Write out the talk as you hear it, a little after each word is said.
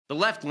The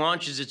left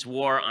launches its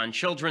war on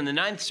children. The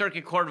Ninth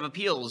Circuit Court of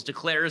Appeals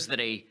declares that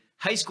a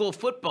high school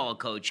football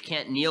coach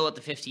can't kneel at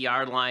the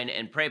 50-yard line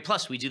and pray.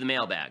 Plus, we do the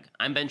mailbag.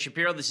 I'm Ben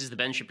Shapiro. This is The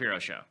Ben Shapiro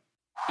Show.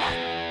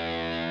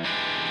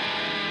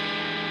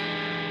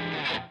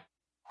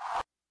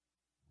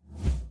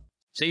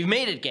 So you've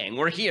made it, gang.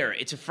 We're here.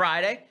 It's a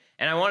Friday,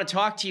 and I want to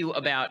talk to you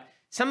about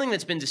something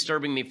that's been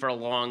disturbing me for a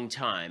long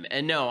time.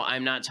 And no,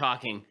 I'm not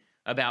talking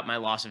about my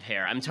loss of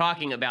hair. I'm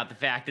talking about the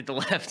fact that the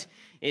left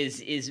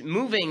is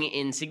moving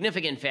in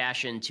significant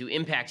fashion to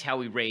impact how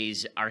we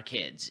raise our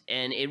kids.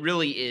 And it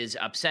really is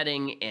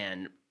upsetting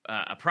and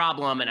a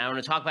problem, and I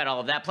want to talk about all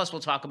of that. Plus,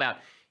 we'll talk about,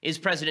 is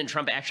President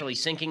Trump actually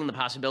sinking the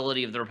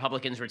possibility of the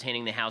Republicans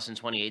retaining the House in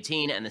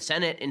 2018 and the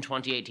Senate in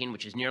 2018,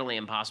 which is nearly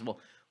impossible.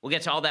 We'll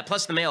get to all that,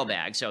 plus the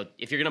mailbag. So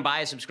if you're going to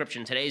buy a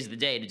subscription, today's the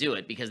day to do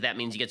it, because that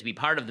means you get to be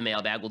part of the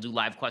mailbag. We'll do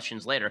live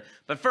questions later.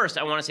 But first,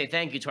 I want to say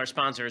thank you to our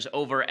sponsors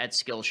over at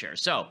Skillshare.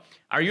 So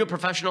are you a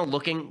professional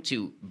looking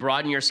to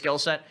broaden your skill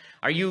set?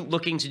 Are you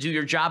looking to do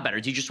your job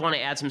better? Do you just want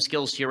to add some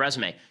skills to your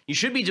resume? You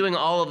should be doing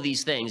all of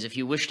these things if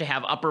you wish to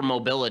have upper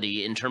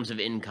mobility in terms of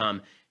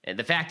income. And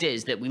the fact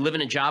is that we live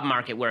in a job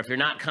market where if you're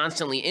not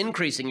constantly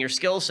increasing your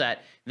skill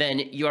set, then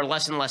you are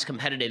less and less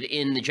competitive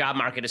in the job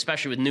market,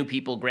 especially with new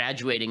people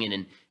graduating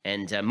in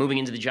and moving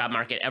into the job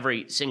market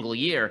every single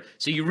year.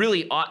 So you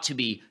really ought to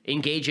be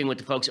engaging with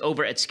the folks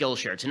over at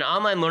Skillshare. It's an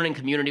online learning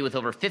community with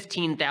over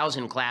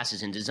 15,000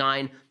 classes in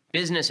design,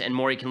 business, and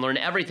more. You can learn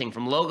everything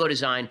from logo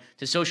design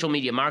to social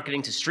media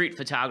marketing to street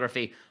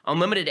photography.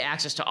 Unlimited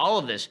access to all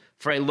of this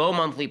for a low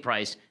monthly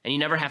price, and you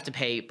never have to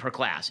pay per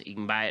class. You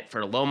can buy it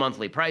for a low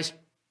monthly price.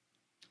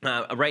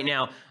 Right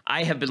now,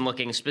 I have been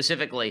looking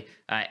specifically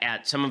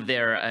at some of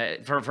their,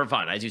 for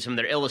fun, I do some of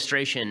their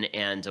illustration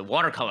and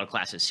watercolor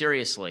classes.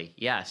 Seriously,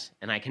 yes.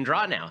 And I can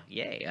draw now.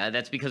 Yay.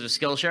 That's because of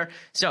Skillshare.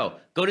 So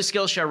go to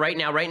Skillshare right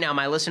now. Right now,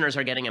 my listeners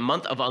are getting a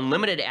month of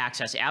unlimited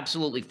access,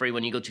 absolutely free,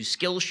 when you go to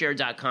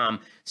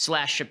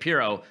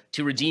Skillshare.com/Shapiro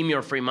to redeem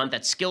your free month.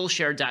 That's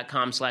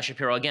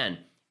Skillshare.com/Shapiro. Again,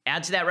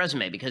 add to that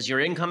resume because your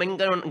income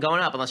isn't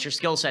going up unless your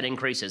skill set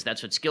increases.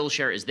 That's what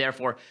Skillshare is there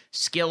for.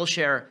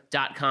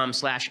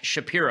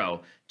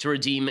 Skillshare.com/Shapiro to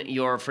redeem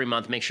your free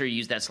month. Make sure you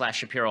use that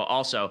 /Shapiro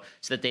also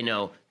so that they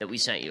know that we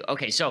sent you.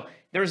 Okay, so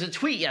there was a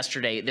tweet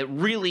yesterday that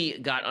really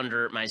got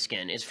under my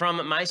skin. It's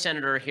from my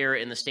senator here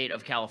in the state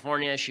of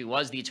California. She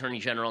was the attorney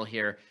general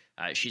here.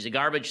 She's a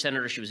garbage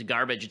senator. She was a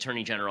garbage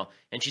attorney general,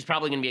 and she's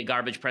probably going to be a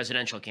garbage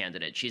presidential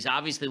candidate. She's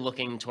obviously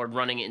looking toward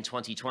running in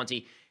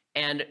 2020.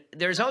 And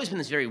there's always been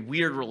this very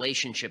weird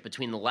relationship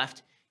between the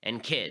left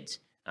and kids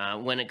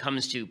when it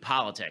comes to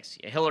politics.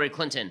 Hillary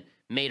Clinton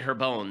made her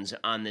bones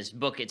on this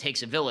book, It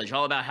Takes a Village,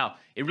 all about how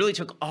it really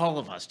took all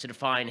of us to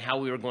define how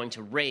we were going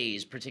to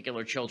raise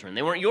particular children.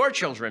 They weren't your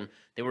children,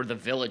 they were the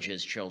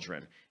village's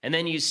children. And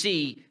then you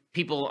see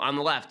people on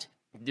the left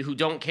who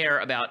don't care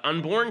about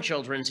unborn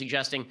children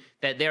suggesting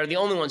that they're the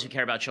only ones who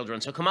care about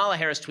children. So Kamala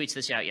Harris tweets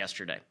this out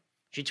yesterday.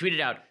 She tweeted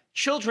out,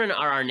 "Children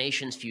are our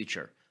nation's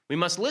future. We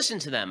must listen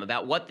to them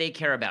about what they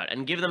care about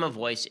and give them a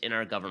voice in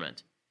our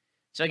government."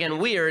 So again,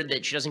 weird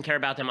that she doesn't care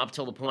about them up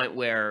till the point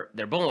where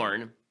they're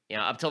born. You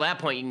know, up till that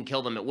point, you can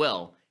kill them at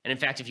will. And in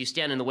fact, if you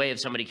stand in the way of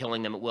somebody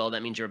killing them at will,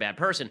 that means you're a bad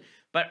person.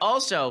 But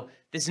also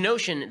this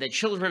notion that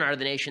children are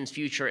the nation's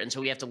future, and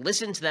so we have to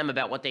listen to them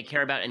about what they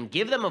care about and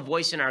give them a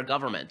voice in our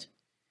government.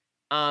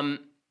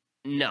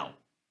 No.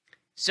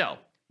 So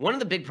one of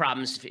the big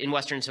problems in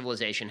Western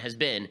civilization has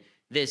been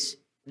this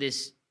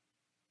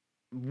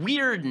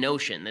weird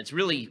notion that's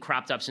really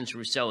cropped up since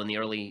Rousseau in the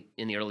early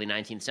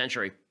 19th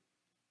century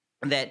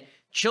that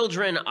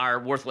children are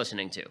worth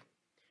listening to.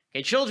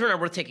 Okay, children are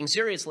worth taking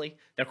seriously.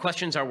 Their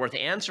questions are worth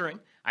answering.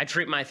 I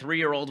treat my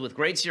 3-year-old with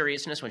great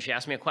seriousness. When she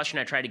asks me a question,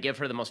 I try to give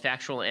her the most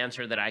factual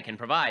answer that I can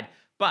provide.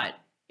 But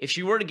if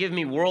she were to give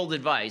me world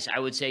advice, I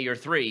would say, "You're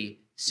 3,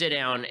 sit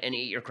down and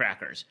eat your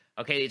crackers."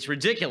 Okay, it's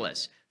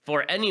ridiculous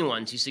for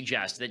anyone to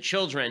suggest that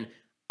children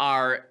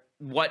are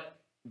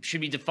what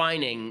should be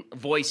defining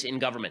voice in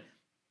government.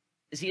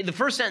 See, the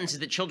first sentence is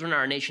that children are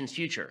our nation's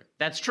future.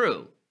 That's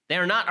true. They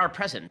are not our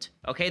present,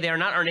 okay? They are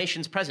not our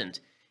nation's present.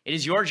 It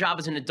is your job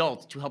as an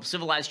adult to help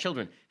civilize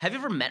children. Have you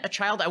ever met a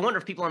child? I wonder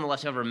if people on the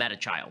left have ever met a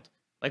child,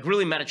 like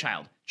really met a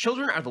child.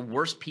 Children are the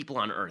worst people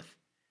on earth,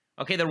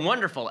 okay? They're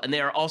wonderful, and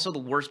they are also the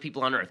worst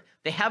people on earth.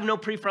 They have no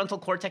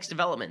prefrontal cortex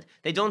development.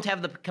 They don't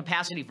have the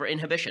capacity for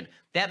inhibition.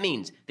 That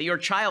means that your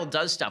child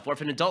does stuff where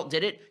if an adult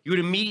did it, you would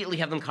immediately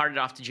have them carted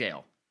off to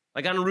jail,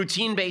 like on a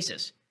routine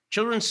basis.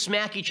 Children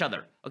smack each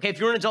other. Okay, if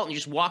you're an adult and you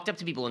just walked up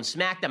to people and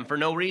smacked them for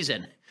no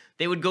reason,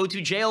 they would go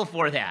to jail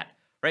for that,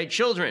 right?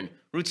 Children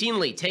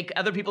routinely take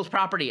other people's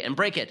property and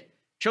break it.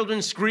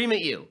 Children scream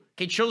at you.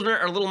 Okay, children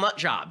are little nut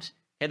jobs.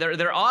 Okay,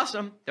 they're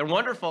awesome. They're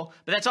wonderful.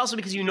 But that's also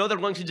because you know they're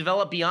going to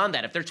develop beyond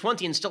that. If they're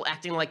 20 and still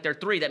acting like they're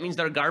 3, that means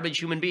they're a garbage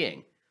human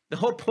being. The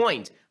whole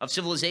point of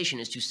civilization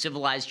is to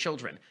civilize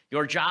children.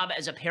 Your job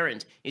as a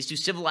parent is to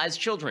civilize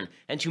children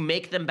and to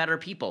make them better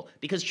people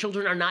because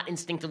children are not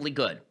instinctively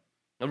good.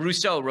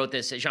 Rousseau wrote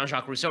this,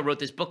 Jean-Jacques Rousseau wrote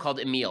this book called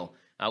Emile.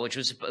 which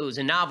was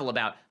a novel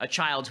about a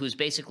child who is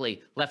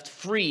basically left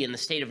free in the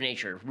state of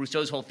nature.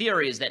 Rousseau's whole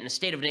theory is that in a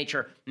state of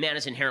nature, man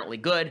is inherently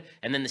good,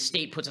 and then the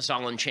state puts us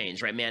all in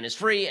chains, right? Man is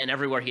free, and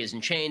everywhere he is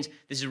in chains.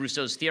 This is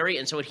Rousseau's theory,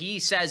 and so what he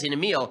says in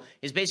Emile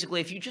is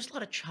basically if you just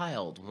let a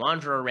child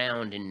wander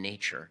around in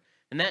nature,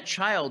 then that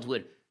child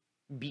would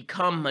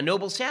become a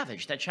noble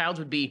savage. That child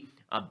would be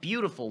a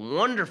beautiful,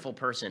 wonderful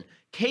person,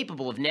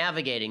 capable of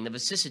navigating the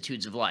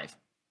vicissitudes of life.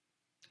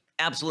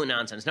 Absolute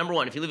nonsense. Number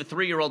one, if you leave a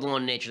 3-year-old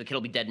alone in nature, the kid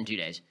will be dead in 2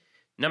 days.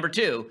 Number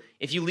two,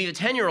 if you leave a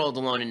 10-year-old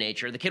alone in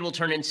nature, the kid will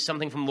turn into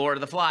something from Lord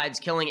of the Flies,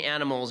 killing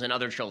animals and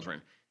other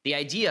children. The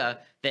idea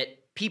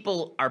that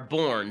people are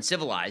born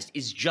civilized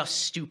is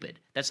just stupid.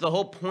 That's the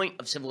whole point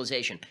of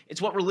civilization.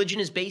 It's what religion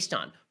is based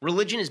on.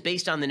 Religion is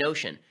based on the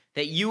notion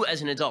that you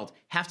as an adult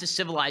have to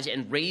civilize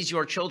and raise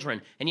your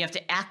children, and you have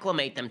to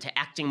acclimate them to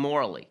acting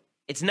morally.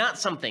 It's not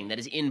something that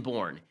is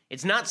inborn.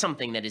 It's not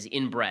something that is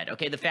inbred.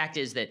 Okay, the fact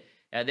is that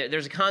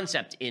there's a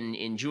concept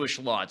in Jewish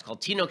law. It's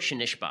called tinok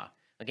shenishba.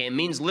 Okay, it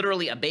means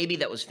literally a baby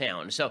that was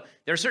found. So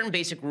there are certain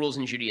basic rules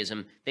in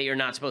Judaism that you're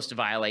not supposed to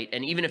violate.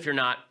 And even if you're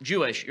not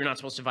Jewish, you're not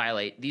supposed to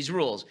violate these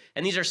rules.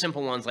 And these are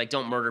simple ones like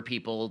don't murder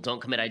people,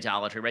 don't commit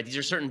idolatry, right? These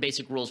are certain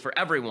basic rules for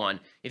everyone.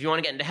 If you want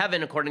to get into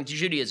heaven, according to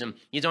Judaism,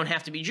 you don't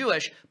have to be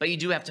Jewish, but you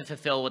do have to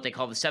fulfill what they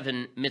call the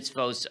 7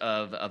 mitzvos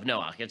of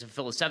Noah. You have to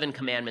fulfill the 7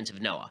 commandments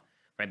of Noah,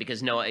 right?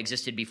 Because Noah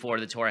existed before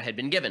the Torah had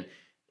been given.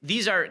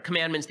 These are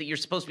commandments that you're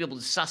supposed to be able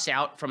to suss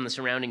out from the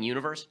surrounding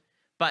universe.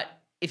 But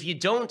if you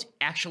don't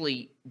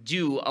actually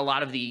do a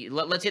lot of the,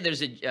 let's say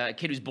there's a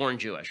kid who's born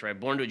Jewish, right?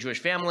 Born to a Jewish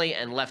family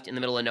and left in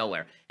the middle of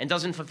nowhere and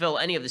doesn't fulfill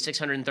any of the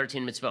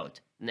 613 mitzvot,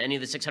 any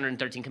of the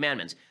 613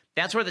 commandments.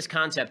 That's where this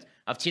concept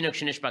of tinok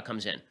shenishba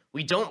comes in.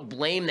 We don't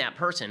blame that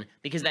person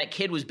because that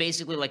kid was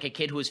basically like a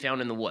kid who was found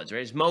in the woods,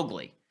 right? It's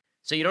Mowgli.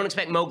 So you don't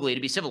expect Mowgli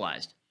to be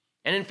civilized.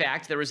 And in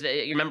fact, you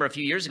remember a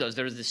few years ago,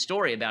 there was this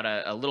story about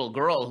a little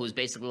girl who was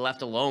basically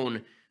left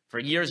alone for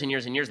years and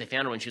years and years. They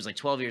found her when she was like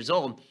 12 years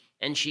old.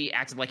 And she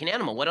acted like an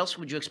animal. What else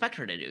would you expect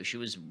her to do? She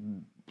was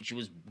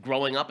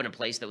growing up in a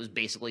place that was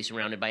basically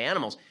surrounded by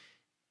animals.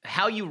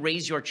 How you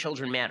raise your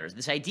children matters.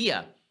 This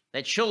idea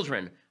that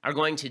children are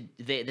going to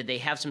that they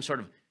have some sort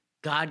of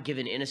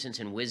God-given innocence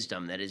and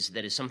wisdom that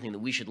is something that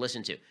we should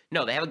listen to.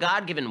 No, they have a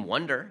God-given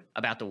wonder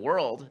about the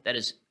world that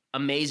is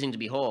amazing to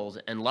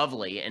behold and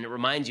lovely, and it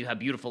reminds you how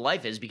beautiful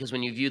life is because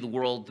when you view the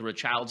world through a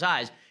child's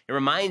eyes, it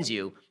reminds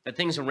you that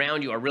things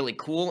around you are really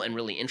cool and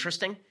really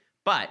interesting,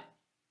 but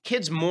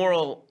kids'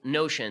 moral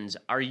notions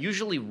are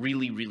usually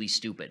really, really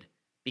stupid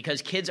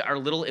because kids are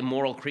little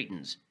immoral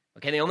cretins.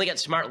 Okay, they only get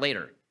smart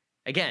later.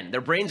 Again, their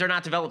brains are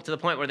not developed to the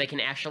point where they can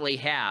actually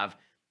have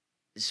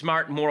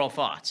smart moral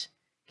thoughts.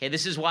 Okay,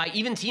 this is why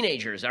even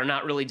teenagers are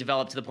not really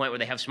developed to the point where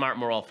they have smart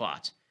moral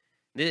thoughts.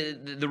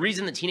 The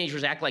reason that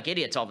teenagers act like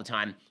idiots all the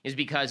time is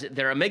because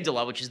their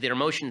amygdala, which is their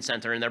emotion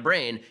center in their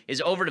brain,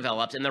 is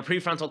overdeveloped, and their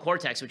prefrontal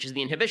cortex, which is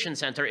the inhibition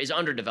center, is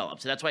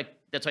underdeveloped. So that's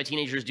why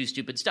teenagers do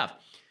stupid stuff.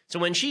 So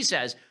when she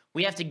says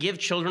we have to give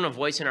children a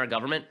voice in our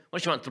government, what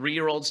does she want,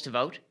 3-year-olds to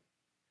vote?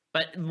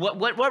 But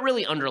what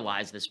really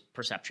underlies this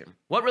perception?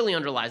 What really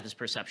underlies this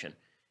perception?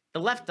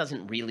 The left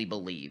doesn't really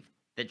believe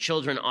that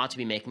children ought to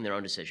be making their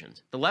own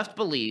decisions. The left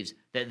believes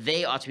that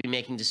they ought to be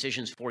making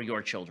decisions for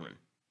your children.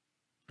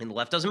 And the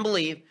left doesn't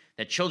believe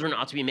that children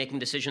ought to be making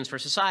decisions for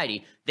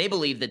society. They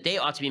believe that they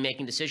ought to be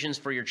making decisions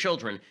for your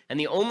children. And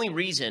the only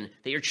reason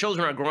that your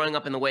children are growing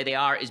up in the way they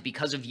are is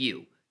because of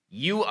you.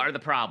 You are the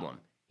problem.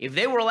 If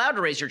they were allowed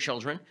to raise your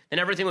children, then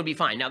everything would be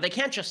fine. Now, they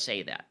can't just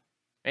say that.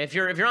 If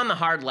you're on the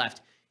hard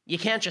left, you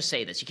can't just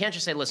say this. You can't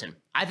just say, listen,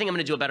 I think I'm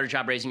going to do a better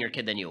job raising your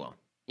kid than you will.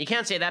 You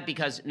can't say that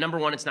because, number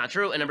one, it's not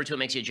true, and number two, it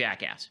makes you a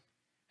jackass.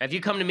 If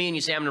you come to me and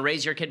you say, I'm going to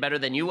raise your kid better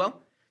than you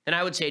will, then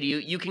I would say to you,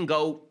 you can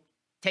go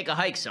take a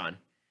hike, son.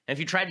 And if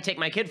you tried to take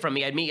my kid from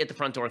me, I'd meet you at the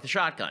front door with a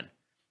shotgun.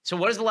 So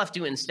what does the left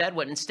do instead?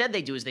 What instead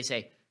they do is they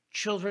say,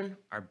 children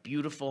are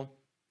beautiful,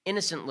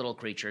 innocent little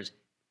creatures,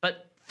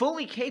 but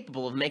fully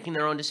capable of making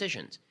their own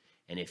decisions.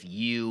 And if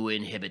you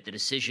inhibit the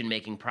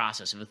decision-making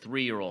process of a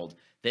 3-year-old,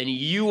 then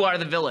you are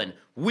the villain.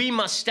 We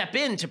must step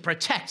in to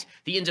protect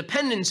the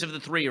independence of the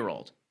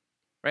 3-year-old.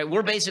 Right?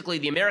 We're basically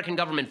the American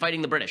government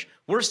fighting the British.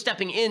 We're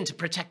stepping in to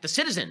protect the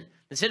citizen.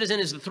 The citizen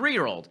is the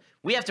 3-year-old.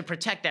 We have to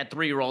protect that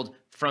 3-year-old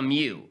from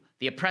you,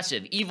 the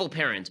oppressive, evil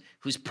parent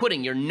who's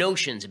putting your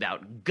notions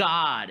about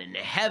God and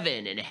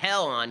heaven and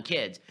hell on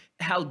kids.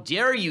 How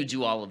dare you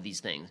do all of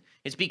these things?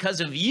 It's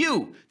because of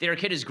you that your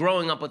kid is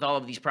growing up with all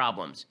of these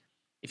problems.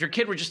 If your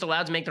kid were just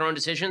allowed to make their own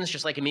decisions,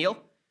 just like Emile,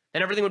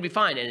 then everything would be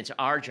fine. And it's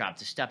our job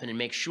to step in and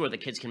make sure that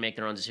kids can make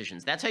their own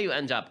decisions. That's how you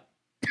end up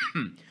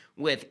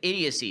with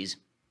idiocies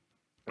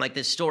like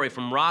this story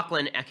from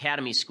Rockland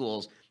Academy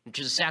Schools, which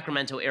is a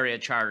Sacramento area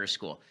charter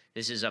school.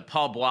 This is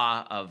Paul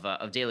Bois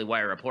of Daily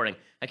Wire reporting.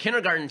 A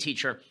kindergarten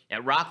teacher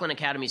at Rockland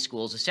Academy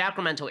Schools, a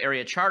Sacramento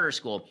area charter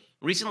school,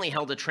 recently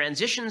held a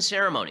transition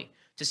ceremony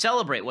to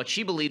celebrate what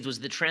she believed was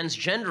the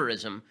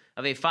transgenderism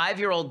of a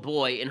 5-year-old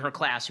boy in her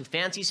class who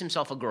fancies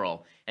himself a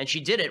girl, and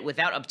she did it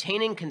without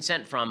obtaining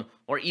consent from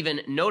or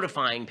even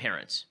notifying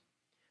parents.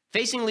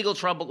 Facing legal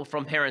trouble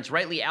from parents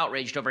rightly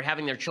outraged over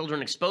having their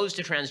children exposed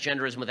to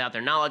transgenderism without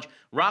their knowledge,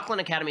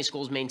 Rockland Academy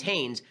Schools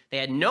maintains they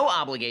had no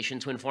obligation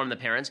to inform the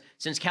parents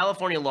since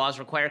California laws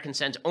require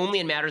consent only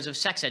in matters of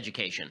sex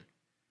education.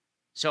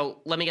 So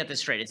let me get this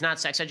straight. It's not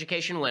sex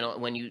education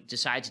when you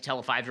decide to tell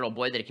a 5-year-old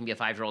boy that it can be a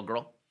 5-year-old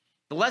girl.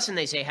 The lesson,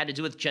 they say, had to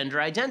do with gender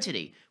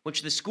identity,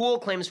 which the school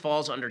claims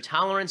falls under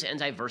tolerance and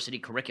diversity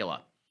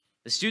curricula.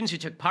 The students who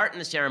took part in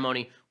the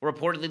ceremony were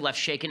reportedly left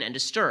shaken and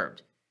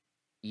disturbed.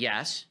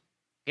 Yes.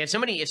 If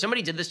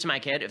somebody did this to my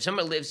kid, if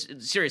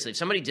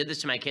somebody did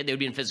this to my kid, they would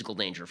be in physical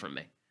danger from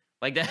me.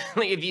 Like that.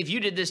 Like if you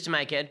did this to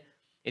my kid,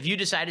 if you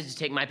decided to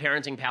take my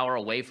parenting power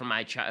away from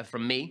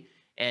from me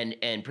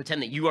and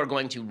pretend that you are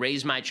going to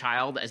raise my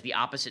child as the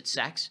opposite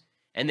sex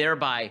and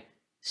thereby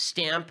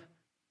stamp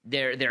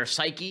their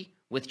psyche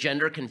with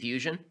gender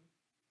confusion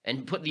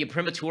and put the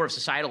imprimatur of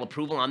societal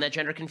approval on that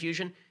gender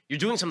confusion, you're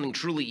doing something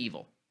truly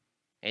evil.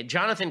 And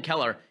Jonathan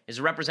Keller is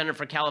a representative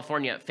for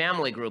California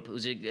Family Group,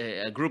 who's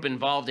a group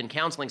involved in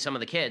counseling some of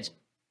the kids.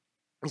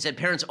 He said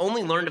parents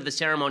only learned of the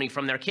ceremony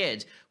from their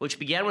kids, which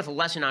began with a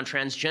lesson on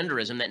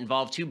transgenderism that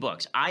involved 2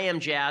 books, I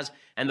Am Jazz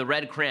and The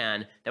Red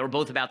Crayon, that were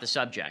both about the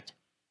subject.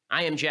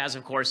 I Am Jazz,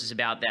 of course, is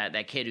about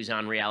that kid who's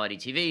on reality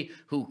TV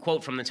who,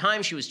 quote, from the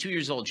time she was 2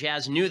 years old,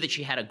 Jazz knew that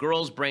she had a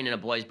girl's brain and a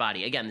boy's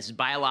body. Again, this is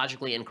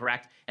biologically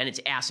incorrect, and it's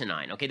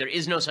asinine, okay? There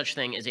is no such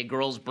thing as a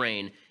girl's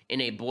brain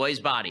in a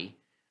boy's body.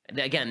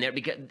 Again,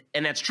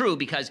 and that's true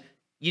because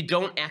you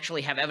don't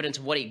actually have evidence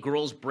of what a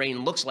girl's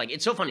brain looks like.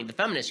 It's so funny. The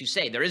feminists who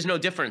say there is no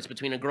difference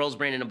between a girl's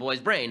brain and a boy's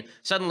brain,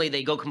 suddenly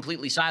they go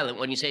completely silent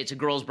when you say it's a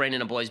girl's brain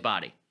and a boy's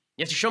body.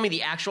 You have to show me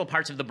the actual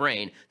parts of the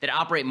brain that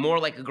operate more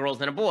like a girl's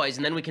than a boy's,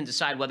 and then we can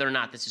decide whether or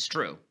not this is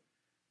true.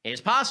 It is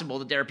possible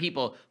that there are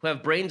people who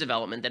have brain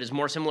development that is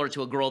more similar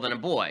to a girl than a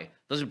boy.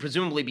 Those would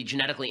presumably be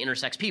genetically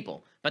intersex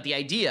people. But the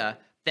idea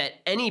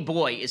that any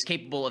boy is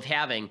capable of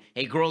having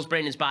a girl's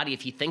brain in his body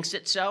if he thinks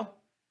it so,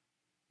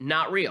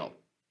 not real.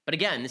 But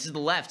again, this is the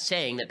left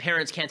saying that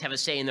parents can't have a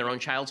say in their own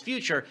child's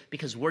future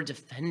because we're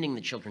defending the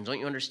children. Don't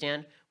you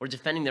understand? We're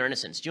defending their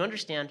innocence. Do you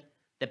understand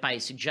that by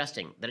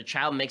suggesting that a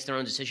child makes their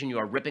own decision, you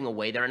are ripping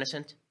away their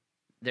innocence?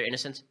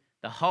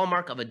 The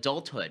hallmark of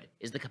adulthood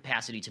is the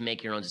capacity to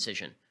make your own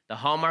decision. The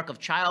hallmark of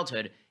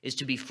childhood is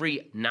to be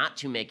free not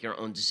to make your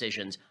own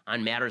decisions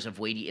on matters of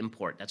weighty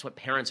import. That's what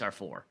parents are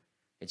for.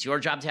 It's your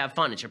job to have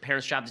fun. It's your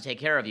parents' job to take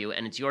care of you,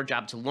 and it's your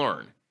job to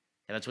learn.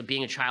 And that's what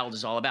being a child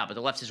is all about. But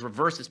the left has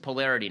reversed its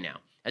polarity now.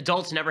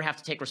 Adults never have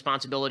to take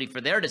responsibility for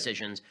their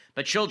decisions,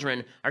 but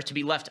children are to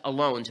be left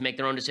alone to make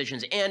their own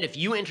decisions. And if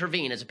you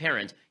intervene as a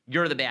parent,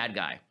 you're the bad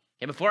guy.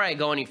 Okay, before I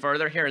go any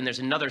further here, and there's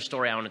another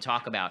story I want to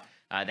talk about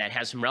that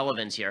has some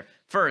relevance here.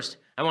 First,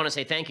 I want to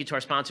say thank you to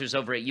our sponsors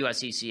over at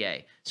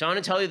USCCA. So I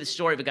want to tell you the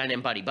story of a guy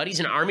named Buddy. Buddy's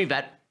an Army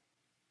vet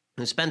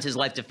who spent his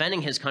life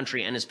defending his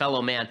country and his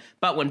fellow man.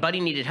 But when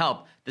Buddy needed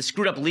help, the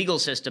screwed up legal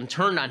system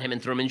turned on him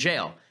and threw him in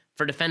jail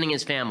for defending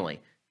his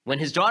family. When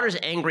his daughter's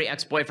angry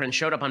ex-boyfriend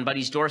showed up on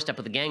Buddy's doorstep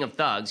with a gang of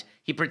thugs,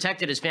 he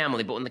protected his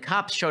family, but when the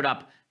cops showed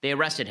up, they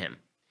arrested him.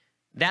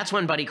 That's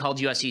when Buddy called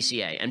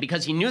USCCA, and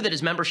because he knew that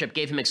his membership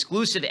gave him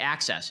exclusive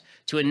access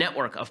to a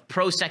network of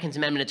pro-Second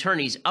Amendment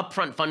attorneys,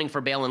 upfront funding for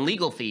bail and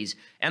legal fees,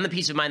 and the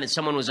peace of mind that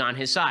someone was on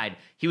his side,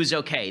 he was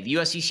okay. The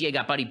USCCA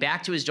got Buddy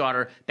back to his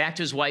daughter, back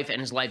to his wife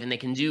and his life, and they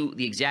can do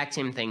the exact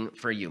same thing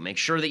for you. Make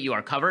sure that you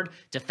are covered.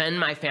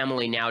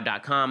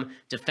 DefendMyFamilyNow.com,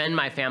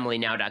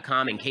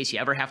 DefendMyFamilyNow.com, in case you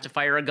ever have to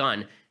fire a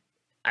gun.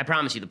 I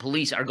promise you, the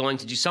police are going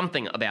to do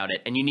something about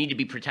it, and you need to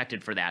be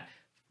protected for that.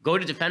 Go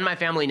to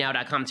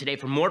DefendMyFamilyNow.com today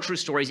for more true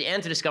stories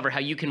and to discover how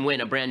you can win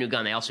a brand new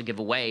gun. They also give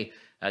away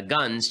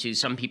guns to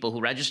some people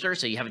who register,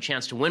 so you have a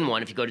chance to win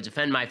one if you go to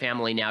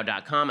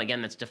DefendMyFamilyNow.com.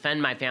 Again, that's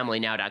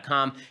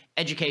DefendMyFamilyNow.com.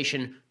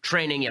 Education,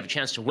 training, you have a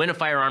chance to win a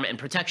firearm, and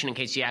protection in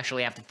case you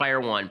actually have to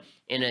fire one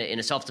in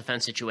a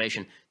self-defense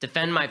situation.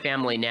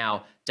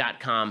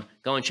 DefendMyFamilyNow.com.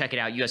 Go and check it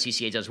out.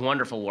 USCCA does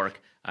wonderful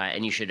work,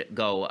 and you should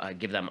go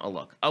give them a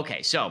look.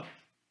 Okay, so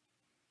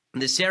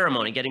the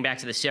ceremony, getting back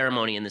to the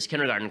ceremony in this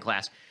kindergarten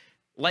class,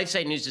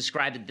 LifeSite News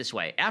described it this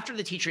way. After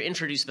the teacher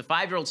introduced the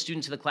 5-year-old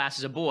student to the class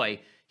as a boy,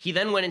 he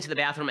then went into the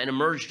bathroom and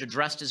emerged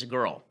dressed as a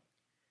girl.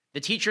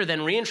 The teacher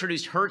then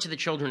reintroduced her to the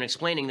children,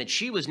 explaining that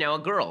she was now a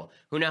girl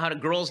who now had a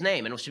girl's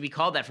name and was to be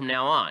called that from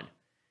now on.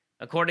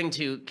 According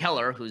to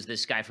Keller, who's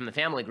this guy from the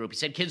family group, he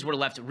said kids were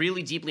left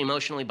really deeply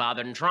emotionally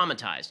bothered and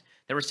traumatized.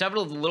 There were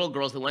several of the little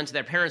girls that went to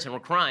their parents and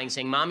were crying,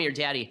 saying, "Mommy or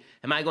Daddy,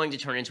 am I going to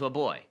turn into a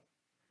boy?"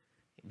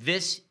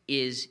 This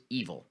is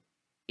evil.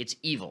 It's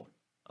evil.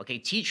 Okay,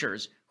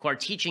 teachers who are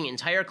teaching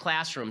entire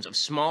classrooms of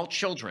small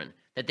children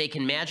that they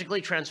can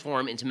magically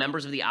transform into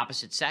members of the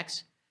opposite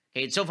sex.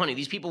 Okay, it's so funny.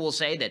 These people will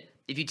say that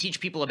if you teach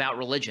people about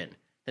religion,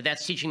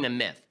 that's teaching them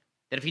myth.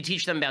 That if you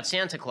teach them about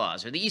Santa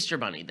Claus or the Easter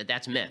Bunny,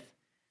 that's myth.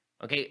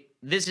 Okay,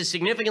 this is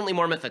significantly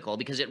more mythical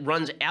because it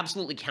runs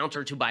absolutely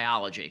counter to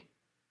biology.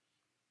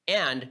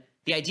 And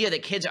the idea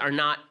that kids are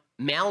not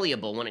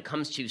malleable when it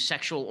comes to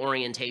sexual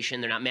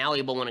orientation, they're not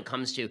malleable when it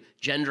comes to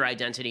gender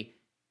identity,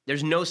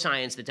 there's no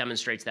science that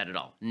demonstrates that at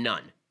all.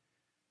 None.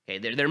 Okay,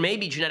 there may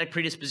be genetic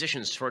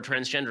predispositions for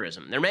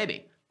transgenderism. There may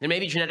be. There may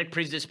be genetic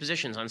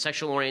predispositions on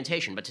sexual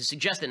orientation, but to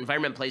suggest that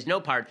environment plays no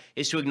part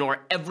is to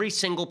ignore every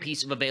single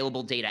piece of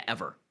available data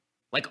ever.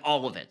 Like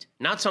all of it.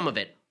 Not some of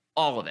it,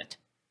 all of it.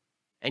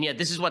 And yet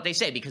this is what they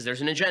say because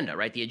there's an agenda,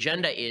 right? The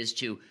agenda is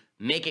to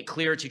make it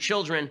clear to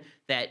children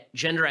that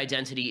gender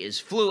identity is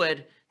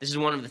fluid. This is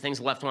one of the things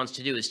the left wants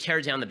to do, is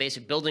tear down the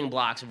basic building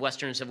blocks of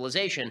Western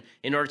civilization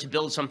in order to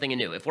build something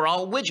anew. If we're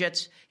all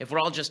widgets, if we're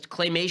all just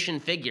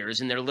claymation figures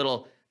in their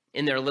little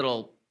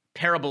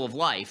parable of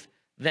life,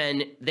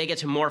 then they get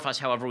to morph us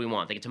however we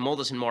want. They get to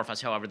mold us and morph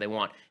us however they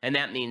want. And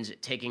that means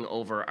taking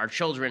over our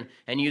children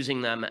and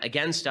using them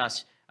against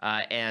us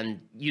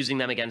and using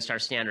them against our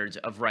standards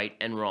of right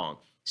and wrong.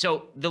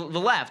 So the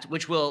left,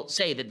 which will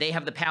say that they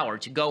have the power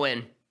to go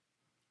in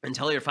and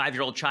tell your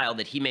 5-year-old child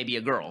that he may be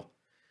a girl,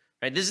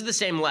 right? This is the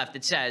same left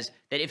that says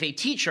that if a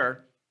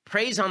teacher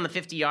prays on the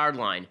 50-yard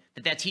line,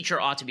 that teacher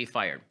ought to be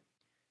fired.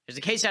 There's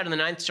a case out of the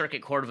Ninth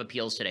Circuit Court of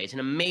Appeals today. It's an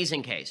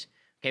amazing case.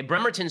 Okay,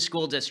 Bremerton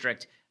School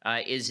District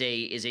is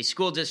a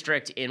school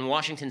district in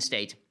Washington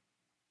State,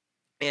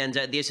 and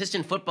the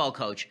assistant football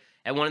coach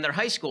at one of their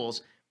high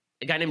schools,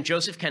 a guy named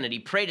Joseph Kennedy,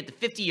 prayed at the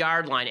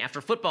 50-yard line after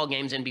football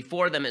games and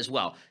before them as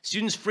well.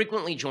 Students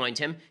frequently joined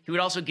him. He would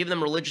also give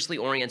them religiously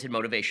oriented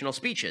motivational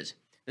speeches.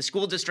 The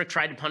school district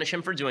tried to punish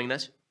him for doing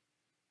this.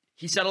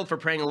 He settled for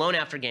praying alone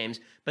after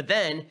games, but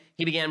then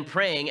he began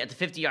praying at the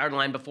 50-yard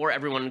line before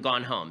everyone had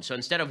gone home. So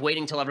instead of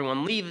waiting till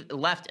everyone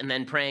left and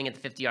then praying at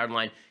the 50-yard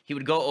line, he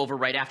would go over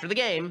right after the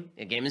game.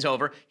 The game is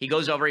over. He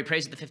goes over, he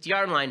prays at the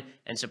 50-yard line,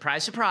 and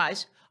surprise,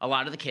 surprise, a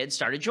lot of the kids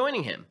started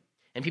joining him.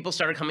 And people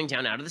started coming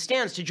down out of the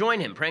stands to join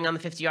him, praying on the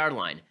 50-yard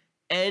line.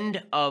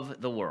 End of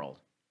the world.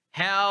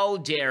 How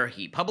dare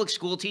he? Public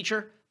school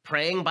teacher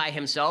praying by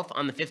himself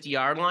on the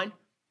 50-yard line?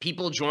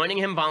 People joining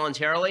him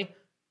voluntarily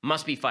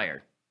must be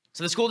fired.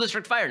 So the school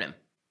district fired him.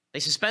 They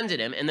suspended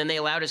him, and then they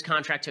allowed his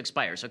contract to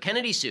expire. So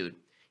Kennedy sued.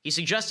 He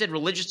suggested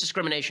religious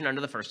discrimination under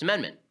the First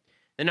Amendment.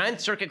 The Ninth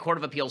Circuit Court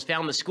of Appeals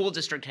found the school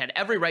district had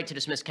every right to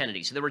dismiss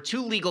Kennedy. So there were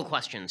two legal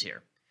questions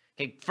here.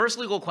 Okay, first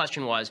legal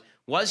question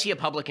was he a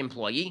public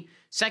employee?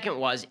 Second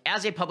was,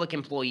 as a public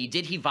employee,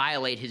 did he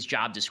violate his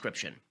job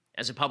description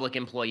as a public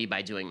employee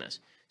by doing this?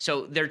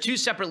 So there are two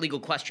separate legal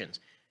questions.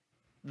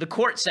 The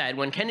court said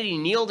when Kennedy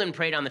kneeled and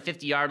prayed on the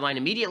 50-yard line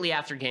immediately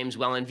after games,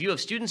 while in view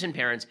of students and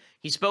parents,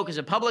 he spoke as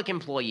a public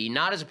employee,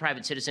 not as a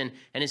private citizen,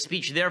 and his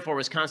speech therefore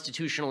was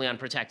constitutionally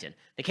unprotected.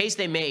 The case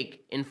they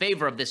make in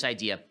favor of this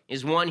idea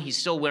is, one, he's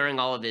still wearing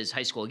all of his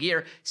high school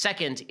gear.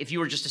 Second, if you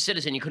were just a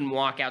citizen, you couldn't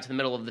walk out to the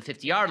middle of the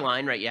 50-yard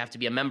line, right? You have to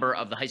be a member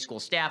of the high school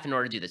staff in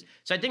order to do this.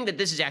 So I think that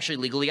this is actually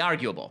legally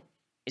arguable.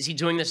 Is he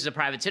doing this as a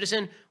private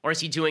citizen, or is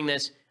he doing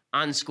this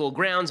on school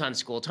grounds, on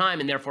school time,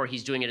 and therefore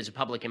he's doing it as a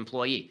public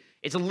employee?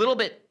 It's a little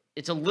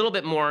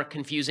bit more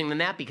confusing than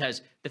that,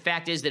 because the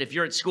fact is that if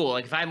you're at school,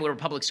 like if I were a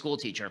public school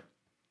teacher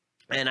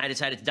and I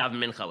decided to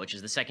daven mincha, which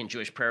is the second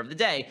Jewish prayer of the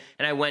day,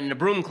 and I went in a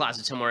broom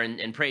closet somewhere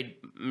and prayed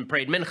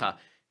mincha,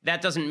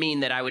 that doesn't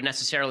mean that I would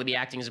necessarily be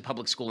acting as a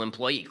public school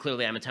employee.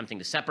 Clearly, I'm attempting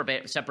to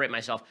separate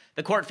myself.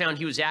 The court found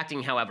he was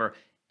acting, however,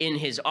 in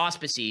his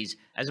auspices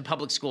as a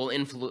public school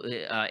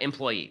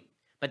employee.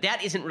 But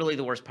that isn't really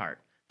the worst part.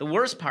 The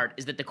worst part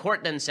is that the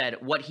court then said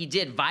what he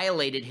did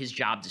violated his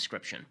job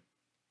description.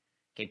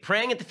 Okay,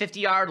 praying at the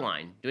 50-yard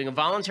line, doing a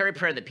voluntary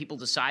prayer that people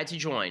decide to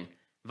join,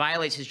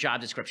 violates his job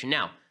description.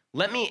 Now,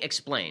 let me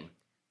explain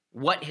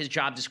what his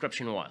job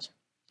description was.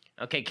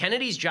 Okay,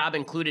 Kennedy's job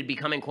included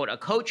becoming, quote, a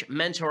coach,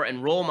 mentor,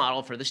 and role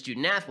model for the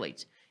student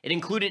athletes. It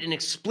included an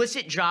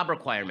explicit job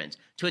requirement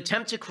to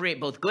attempt to create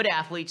both good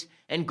athletes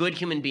and good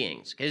human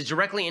beings. Okay, it's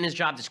directly in his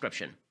job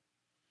description.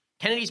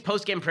 Kennedy's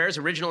post-game prayers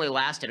originally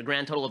lasted a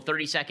grand total of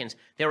 30 seconds.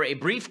 They were a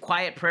brief,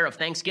 quiet prayer of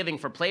thanksgiving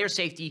for player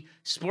safety,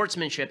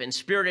 sportsmanship, and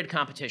spirited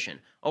competition.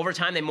 Over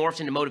time, they morphed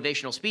into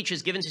motivational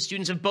speeches given to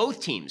students of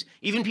both teams.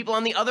 Even people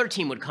on the other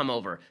team would come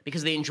over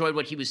because they enjoyed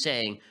what he was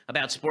saying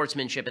about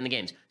sportsmanship in the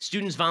games.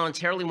 Students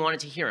voluntarily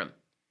wanted to hear him.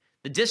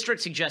 The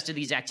district suggested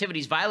these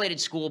activities violated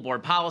school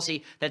board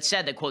policy that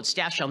said that, quote,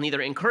 staff shall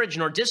neither encourage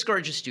nor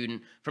discourage a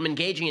student from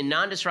engaging in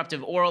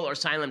non-disruptive oral or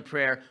silent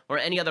prayer or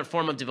any other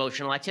form of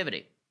devotional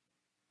activity.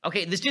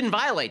 Okay, this didn't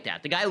violate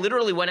that. The guy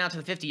literally went out to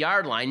the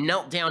 50-yard line,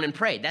 knelt down, and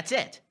prayed. That's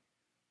it.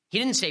 He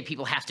didn't say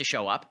people have to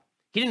show up.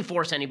 He didn't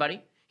force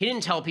anybody. He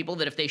didn't tell people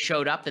that if they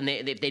showed up, then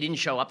if they didn't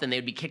show up, then they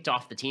would be kicked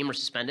off the team or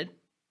suspended.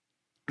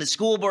 The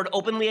school board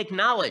openly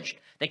acknowledged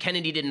that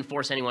Kennedy didn't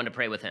force anyone to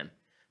pray with him.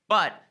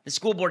 But the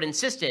school board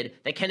insisted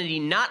that Kennedy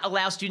not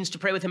allow students to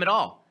pray with him at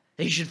all,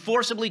 that he should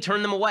forcibly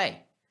turn them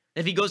away. That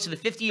if he goes to the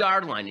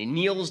 50-yard line and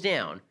kneels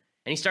down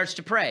and he starts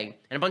to pray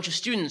and a bunch of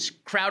students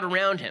crowd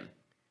around him,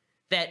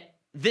 that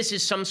this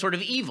is some sort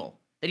of evil,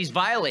 that he's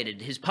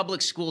violated his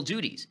public school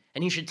duties,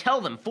 and he should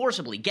tell them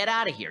forcibly, get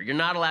out of here, you're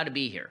not allowed to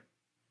be here.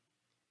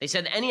 They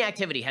said any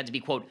activity had to be,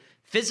 quote,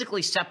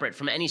 physically separate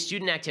from any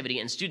student activity,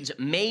 and students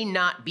may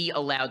not be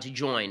allowed to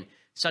join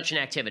such an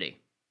activity.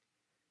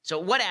 So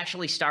what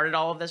actually started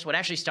all of this? What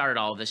actually started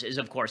all of this is,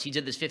 of course, he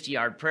did this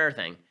 50-yard prayer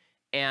thing,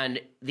 and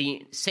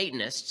the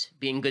Satanists,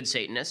 being good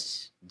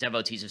Satanists,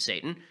 devotees of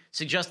Satan,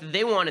 suggested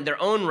they wanted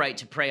their own right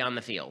to pray on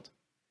the field,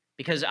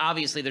 because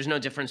obviously there's no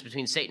difference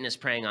between Satanists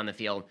praying on the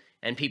field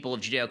and people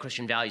of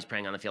Judeo-Christian values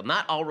praying on the field.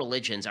 Not all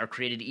religions are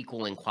created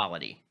equal in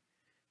quality.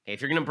 Okay,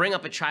 if you're going to bring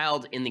up a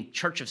child in the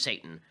Church of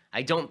Satan,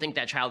 I don't think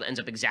that child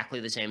ends up exactly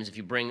the same as if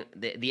you bring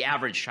the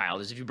average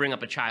child, as if you bring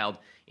up a child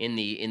in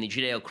the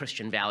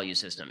Judeo-Christian value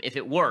system. If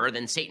it were,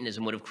 then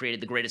Satanism would have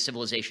created the greatest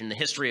civilization in the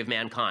history of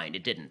mankind.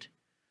 It didn't.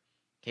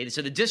 Okay,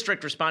 so the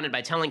district responded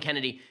by telling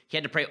Kennedy he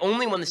had to pray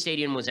only when the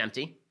stadium was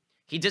empty.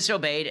 He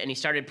disobeyed, and he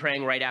started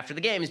praying right after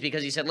the games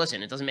because he said,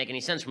 listen, it doesn't make any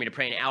sense for me to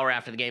pray an hour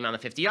after the game on the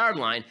 50-yard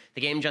line.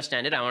 The game just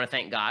ended. I want to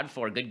thank God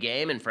for a good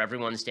game and for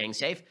everyone staying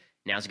safe.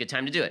 Now's a good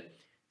time to do it.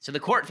 So the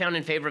court found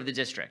in favor of the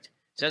district.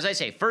 So as I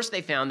say, first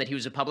they found that he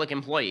was a public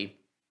employee.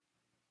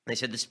 They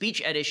said the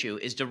speech at issue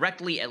is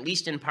directly, at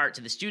least in part,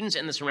 to the students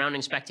and the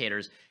surrounding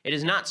spectators. It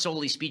is not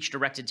solely speech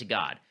directed to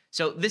God.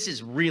 So this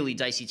is really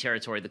dicey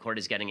territory the court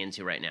is getting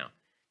into right now.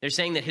 They're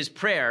saying that his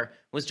prayer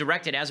was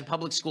directed as a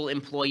public school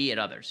employee at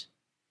others.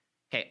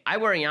 Okay, I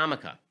wear a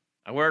yarmulke.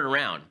 I wear it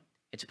around.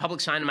 It's a public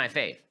sign of my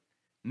faith.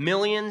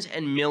 Millions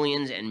and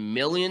millions and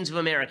millions of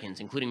Americans,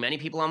 including many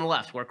people on the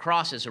left, wear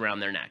crosses around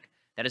their neck.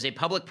 That is a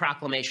public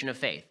proclamation of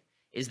faith.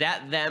 Is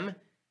that them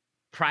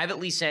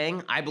privately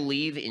saying, I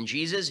believe in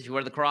Jesus if you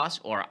wear the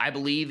cross, or I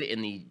believe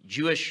in the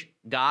Jewish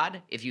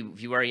God if you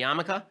wear a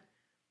yarmulke?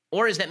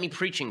 Or is that me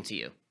preaching to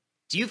you?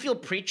 Do you feel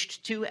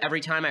preached to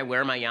every time I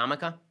wear my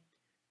yarmulke?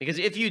 Because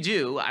if you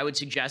do, I would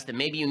suggest that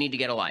maybe you need to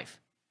get a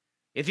life.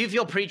 If you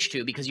feel preached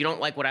to because you don't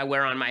like what I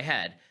wear on my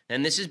head,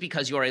 then this is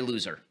because you're a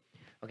loser.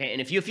 Okay, and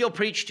if you feel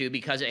preached to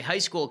because a high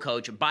school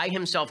coach by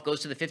himself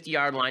goes to the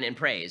 50-yard line and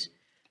prays,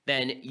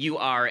 then you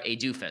are a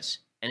doofus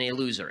and a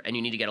loser, and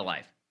you need to get a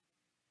life.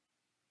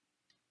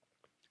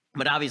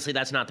 But obviously,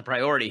 that's not the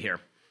priority here.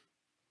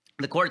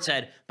 The court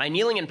said, by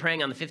kneeling and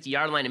praying on the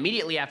 50-yard line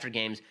immediately after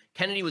games,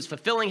 Kennedy was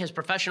fulfilling his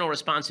professional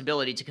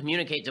responsibility to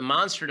communicate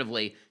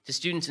demonstratively to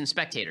students and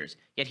spectators.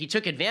 Yet he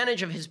took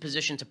advantage of his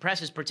position to press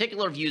his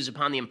particular views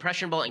upon the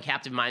impressionable and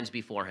captive minds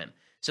before him.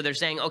 So they're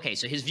saying, okay,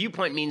 so his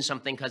viewpoint means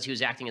something because he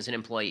was acting as an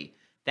employee.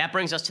 That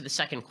brings us to the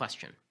second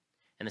question.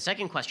 And the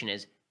second question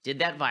is, did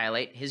that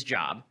violate his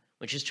job,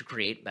 which is to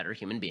create better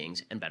human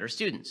beings and better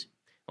students?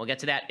 We'll get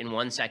to that in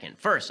 1 second.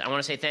 First, I want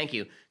to say thank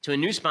you to a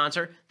new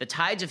sponsor, The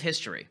Tides of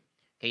History.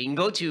 Okay, you can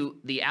go to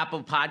the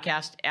Apple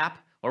Podcast app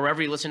or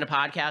wherever you listen to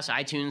podcasts,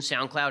 iTunes,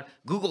 SoundCloud,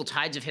 Google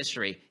Tides of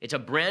History. It's a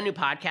brand new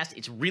podcast.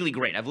 It's really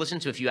great. I've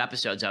listened to a few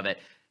episodes of it.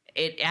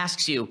 It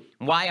asks you,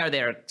 why are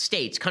there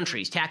states,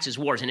 countries, taxes,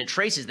 wars? And it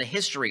traces the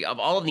history of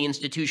all of the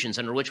institutions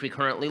under which we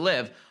currently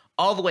live,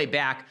 all the way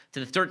back to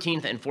the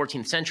 13th and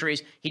 14th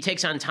centuries. He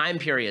takes on time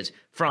periods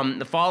from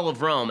the fall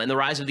of Rome and the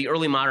rise of the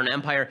early modern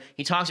empire.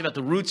 He talks about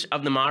the roots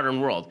of the modern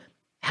world.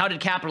 How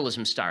did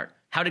capitalism start?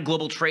 How did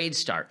global trade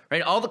start?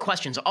 Right? All the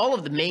questions, all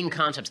of the main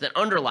concepts that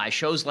underlie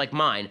shows like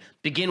mine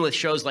begin with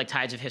shows like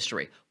Tides of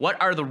History.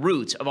 What are the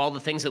roots of all the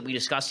things that we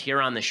discussed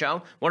here on the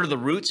show? What are the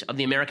roots of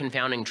the American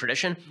founding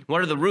tradition?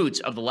 What are the roots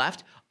of the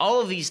left? All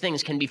of these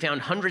things can be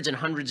found hundreds and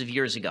hundreds of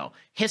years ago.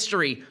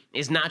 History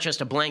is not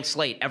just a blank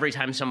slate every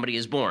time somebody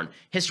is born.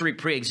 History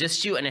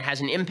pre-exists you, and it has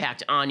an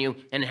impact on you,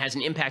 and it has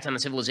an impact on the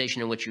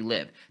civilization in which you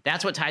live.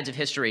 That's what Tides of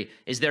History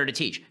is there to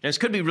teach. Now, this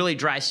could be really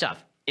dry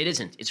stuff. It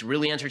isn't. It's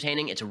really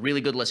entertaining. It's a really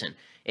good listen.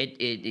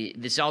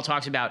 This all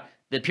talks about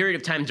the period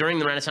of time during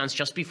the Renaissance,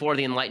 just before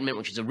the Enlightenment,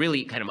 which is a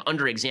really kind of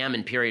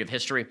under-examined period of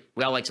history.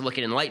 We all like to look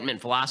at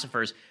Enlightenment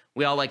philosophers.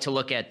 We all like to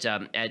look at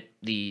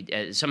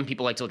some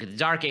people like to look at the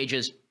Dark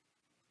Ages,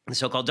 the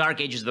so-called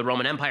Dark Ages of the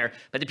Roman Empire.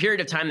 But the period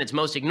of time that's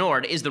most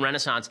ignored is the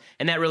Renaissance,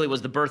 and that really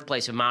was the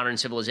birthplace of modern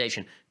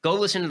civilization. Go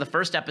listen to the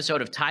first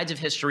episode of Tides of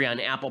History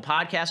on Apple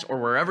Podcasts or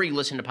wherever you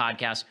listen to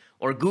podcasts,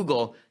 or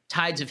Google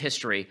Tides of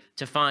History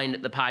to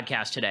find the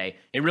podcast today.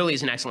 It really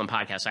is an excellent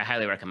podcast. I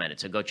highly recommend it,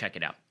 so go check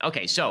it out.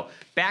 Okay, so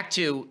back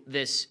to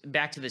this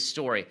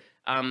story.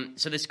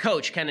 So this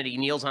coach, Kennedy,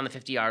 kneels on the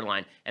 50-yard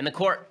line, and the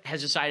court has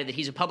decided that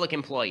he's a public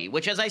employee,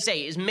 which, as I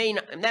say,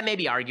 that may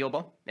be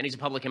arguable, that he's a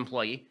public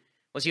employee.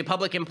 Was he a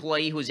public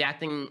employee who was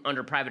acting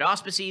under private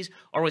auspices,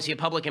 or was he a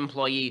public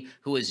employee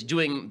who was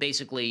doing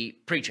basically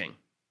preaching?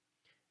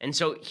 And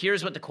so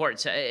here's what the court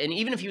said. And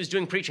even if he was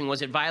doing preaching,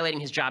 was it violating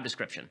his job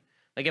description?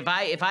 Like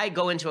if I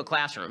go into a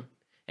classroom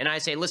and I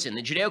say, listen,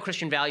 the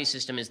Judeo-Christian value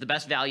system is the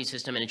best value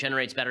system and it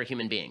generates better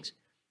human beings.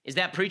 Is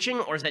that preaching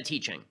or is that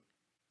teaching?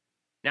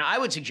 Now, I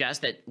would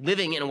suggest that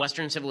living in a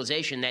Western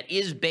civilization that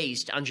is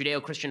based on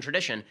Judeo-Christian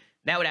tradition,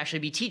 that would actually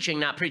be teaching,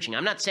 not preaching.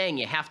 I'm not saying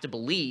you have to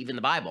believe in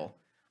the Bible.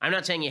 I'm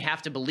not saying you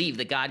have to believe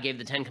that God gave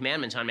the 10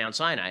 Commandments on Mount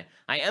Sinai.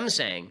 I am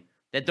saying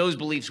that those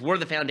beliefs were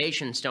the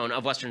foundation stone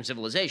of Western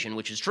civilization,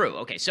 which is true.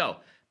 Okay, so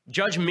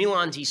Judge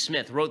Milan T.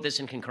 Smith wrote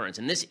this in concurrence,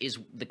 and this is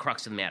the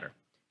crux of the matter.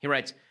 He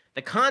writes,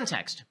 the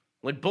context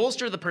would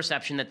bolster the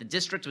perception that the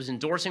district was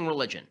endorsing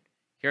religion.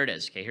 Here it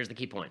is. Okay, here's the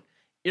key point.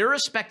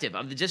 Irrespective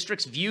of the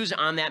district's views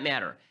on that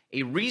matter,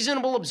 a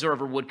reasonable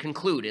observer would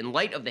conclude, in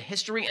light of the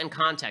history and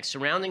context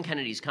surrounding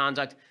Kennedy's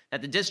conduct,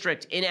 that the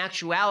district in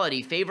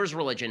actuality favors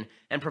religion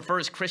and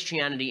prefers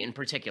Christianity in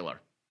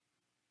particular.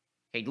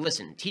 Okay,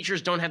 listen,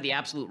 teachers don't have the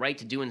absolute right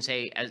to do and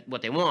say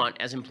what they want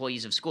as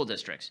employees of school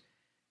districts.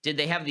 Did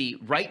they have the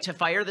right to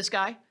fire this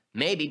guy?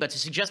 Maybe, but to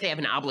suggest they have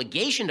an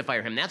obligation to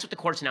fire him, that's what the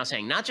court's now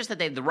saying. Not just that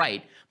they have the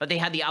right, but they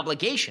have the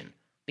obligation.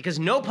 Because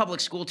no public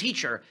school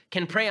teacher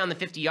can pray on the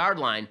 50-yard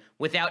line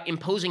without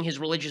imposing his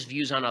religious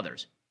views on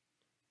others.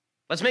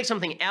 Let's make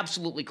something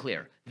absolutely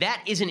clear.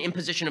 That is an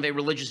imposition of a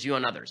religious view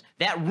on others.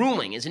 That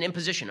ruling is an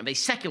imposition of a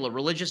secular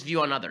religious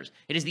view on others.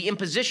 It is the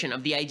imposition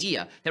of the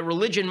idea that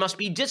religion must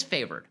be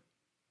disfavored,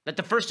 that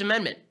the First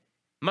Amendment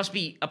must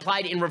be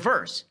applied in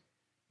reverse,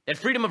 that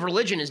freedom of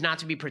religion is not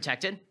to be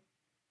protected,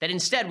 that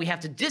instead we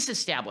have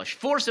to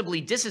forcibly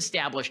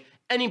disestablish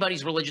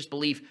anybody's religious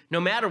belief, no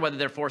matter whether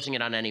they're forcing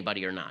it on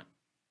anybody or not.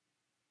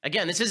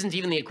 Again, this isn't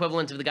even the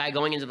equivalent of the guy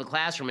going into the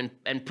classroom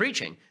and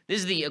preaching. This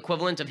is the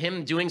equivalent of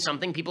him doing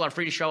something people are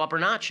free to show up or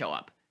not show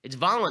up. It's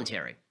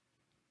voluntary.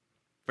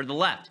 For the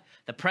left,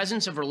 the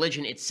presence of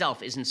religion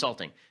itself is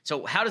insulting.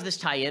 So how does this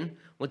tie in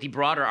with the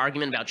broader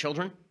argument about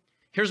children?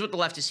 Here's what the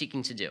left is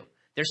seeking to do.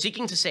 They're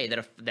seeking to say that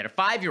a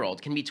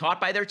 5-year-old can be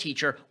taught by their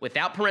teacher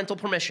without parental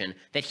permission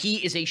that he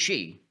is a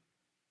she,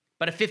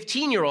 but a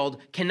 15-year-old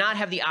cannot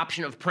have the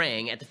option of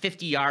praying at the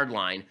 50-yard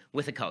line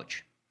with a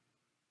coach.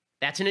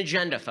 That's an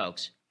agenda,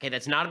 folks. Okay,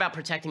 that's not about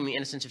protecting the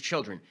innocence of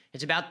children.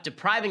 It's about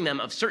depriving them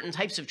of certain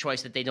types of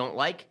choice that they don't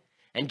like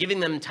and giving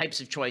them types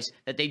of choice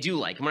that they do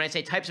like. And when I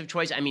say types of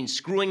choice, I mean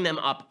screwing them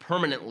up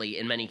permanently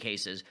in many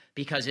cases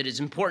because it is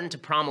important to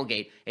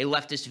promulgate a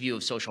leftist view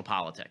of social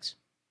politics.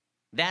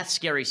 That's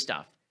scary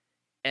stuff.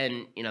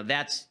 And,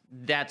 that's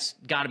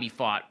got to be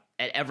fought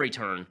at every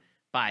turn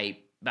by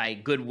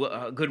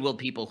goodwill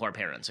people who are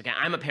parents. Okay,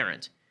 I'm a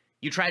parent.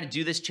 You try to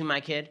do this to my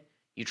kid.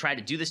 You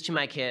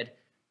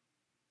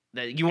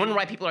wonder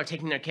why people are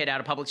taking their kid out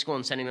of public school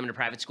and sending them to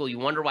private school. You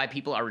wonder why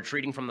people are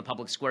retreating from the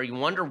public square. You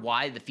wonder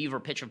why the fever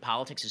pitch of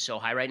politics is so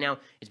high right now.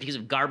 It's because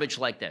of garbage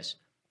like this.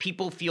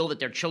 People feel that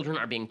their children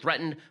are being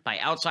threatened by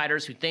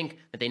outsiders who think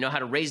that they know how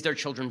to raise their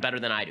children better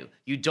than I do.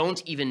 You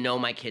don't even know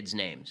my kids'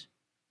 names.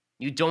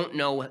 You don't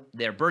know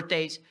their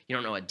birthdays. You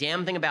don't know a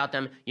damn thing about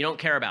them. You don't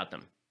care about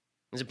them.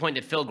 There's a point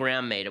that Phil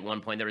Gramm made at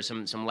one point. There was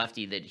some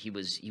lefty that he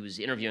was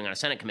interviewing on a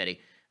Senate committee,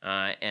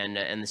 and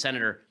the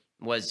senator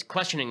was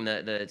questioning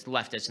the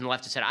leftists, and the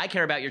leftist said, I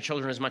care about your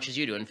children as much as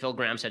you do. And Phil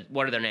Gramm said,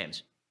 what are their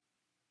names?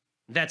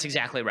 That's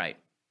exactly right.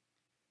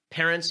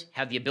 Parents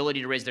have the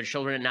ability to raise their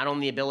children, and not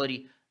only the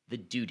ability, the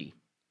duty.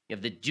 You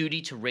have the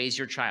duty to raise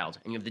your child,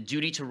 and you have the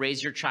duty to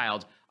raise your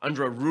child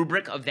under a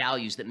rubric of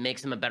values that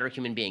makes them a better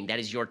human being. That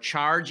is your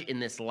charge in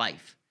this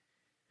life.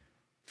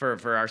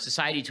 For our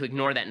society to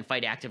ignore that and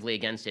fight actively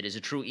against it is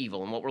a true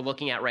evil. And what we're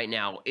looking at right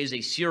now is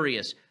a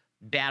serious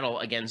battle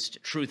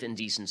against truth and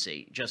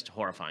decency. Just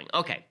horrifying.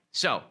 Okay,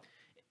 so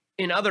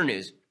in other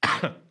news,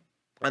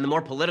 on the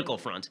more political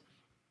front,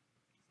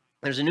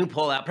 there's a new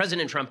poll out.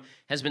 President Trump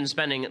has been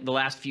spending the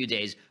last few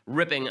days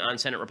ripping on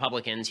Senate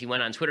Republicans. He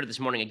went on Twitter this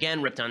morning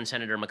again, ripped on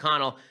Senator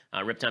McConnell,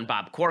 ripped on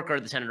Bob Corker,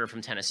 the senator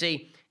from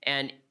Tennessee.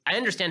 And I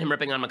understand him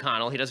ripping on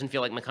McConnell. He doesn't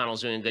feel like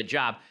McConnell's doing a good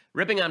job.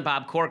 Ripping on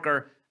Bob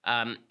Corker,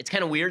 it's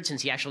kind of weird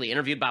since he actually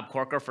interviewed Bob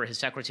Corker for his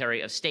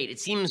Secretary of State. It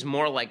seems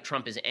more like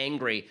Trump is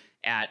angry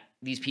at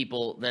these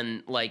people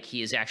than like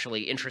he is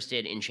actually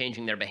interested in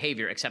changing their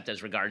behavior, except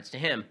as regards to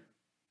him.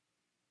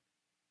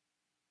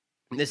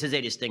 This is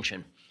a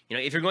distinction.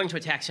 If you're going to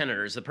attack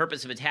senators, the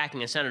purpose of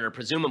attacking a senator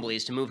presumably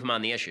is to move him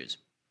on the issues.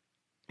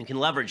 You can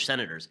leverage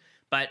senators.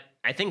 But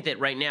I think that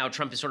right now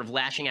Trump is sort of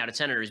lashing out at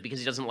senators because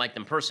he doesn't like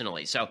them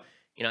personally. So,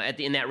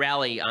 in that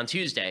rally on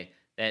Tuesday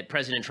that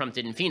President Trump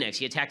did in Phoenix,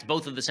 he attacked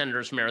both of the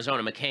senators from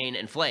Arizona, McCain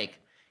and Flake.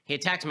 He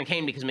attacked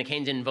McCain because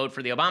McCain didn't vote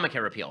for the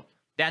Obamacare repeal.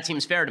 That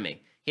seems fair to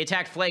me. He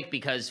attacked Flake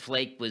because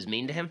Flake was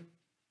mean to him.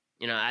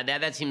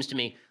 That seems to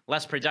me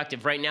less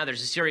productive. Right now,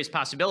 there's a serious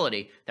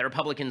possibility that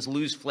Republicans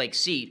lose Flake's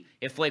seat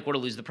if Flake were to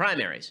lose the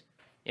primaries.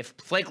 If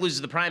Flake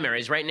loses the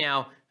primaries, right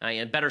now,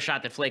 a better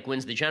shot that Flake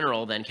wins the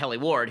general than Kelly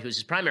Ward, who's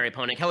his primary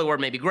opponent. Kelly Ward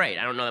may be great.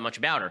 I don't know that much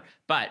about her.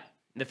 But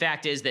the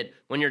fact is that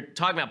when you're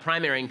talking about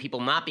primarying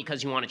people, not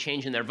because you want to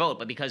change in their vote,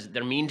 but because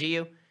they're mean to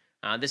you,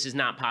 this is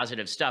not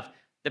positive stuff.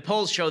 The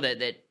polls show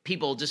that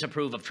people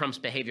disapprove of Trump's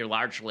behavior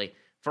largely.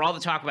 For all the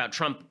talk about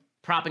Trump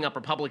propping up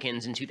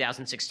Republicans in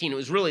 2016, it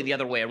was really the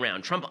other way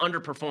around. Trump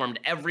underperformed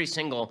every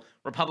single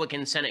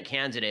Republican Senate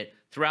candidate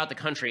throughout the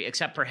country,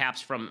 except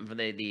perhaps from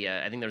the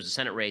I think there was a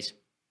Senate race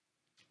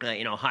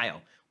in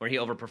Ohio where he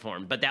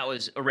overperformed, but that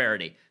was a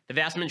rarity. The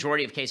vast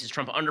majority of cases,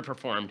 Trump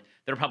underperformed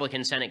the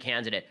Republican Senate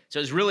candidate. So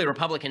it was really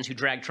Republicans who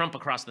dragged Trump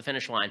across the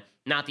finish line,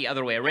 not the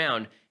other way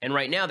around. And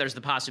right now there's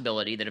the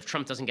possibility that if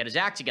Trump doesn't get his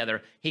act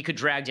together, he could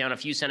drag down a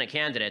few Senate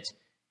candidates.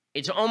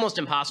 It's almost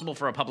impossible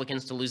for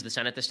Republicans to lose the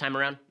Senate this time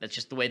around. That's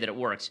just the way that it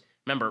works.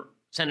 Remember,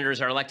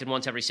 senators are elected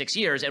once every 6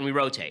 years, and we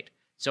rotate.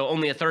 So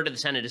only a third of the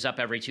Senate is up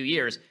every 2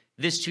 years.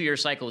 This 2-year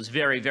cycle is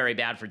very, very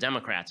bad for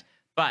Democrats.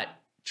 But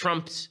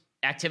Trump's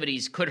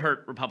activities could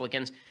hurt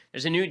Republicans.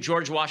 There's a new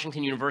George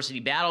Washington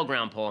University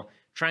battleground poll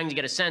trying to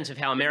get a sense of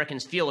how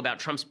Americans feel about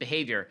Trump's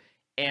behavior,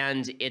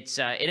 and it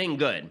ain't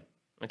good.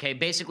 Okay,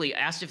 basically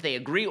asked if they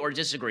agree or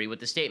disagree with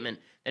the statement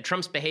that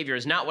Trump's behavior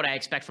is not what I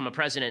expect from a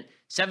president.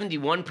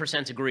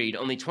 71% agreed,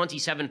 only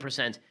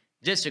 27%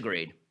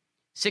 disagreed.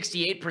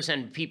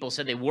 68% of people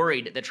said they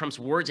worried that Trump's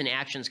words and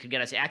actions could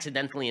get us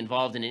accidentally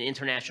involved in an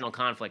international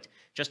conflict.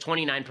 Just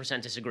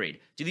 29% disagreed.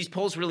 Do these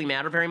polls really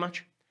matter very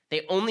much?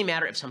 They only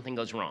matter if something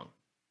goes wrong.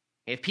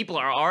 If people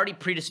are already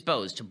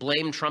predisposed to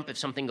blame Trump if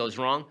something goes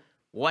wrong,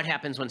 what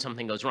happens when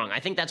something goes wrong? I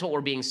think that's what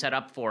we're being set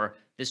up for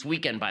this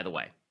weekend, by the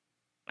way.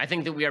 I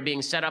think that we are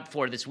being set up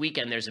for this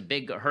weekend. There's a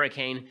big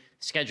hurricane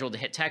scheduled to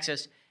hit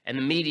Texas, and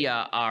the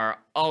media are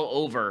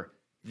all over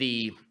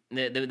the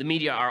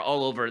media are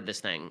all over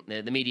this thing.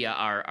 The media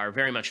are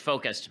very much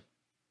focused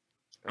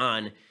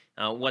on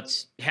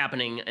what's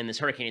happening in this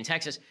hurricane in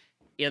Texas.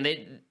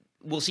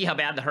 We'll see how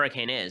bad the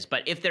hurricane is,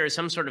 but if there is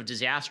some sort of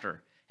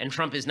disaster and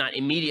Trump is not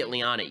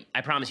immediately on it, I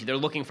promise you, they're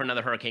looking for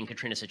another Hurricane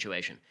Katrina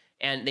situation.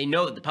 And they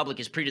know that the public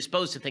is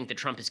predisposed to think that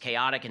Trump is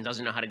chaotic and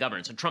doesn't know how to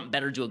govern. So Trump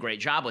better do a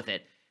great job with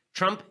it.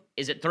 Trump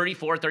is at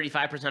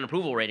 35%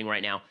 approval rating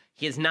right now.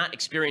 He has not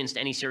experienced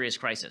any serious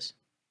crisis,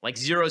 like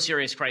zero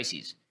serious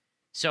crises.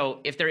 So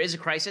if there is a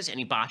crisis and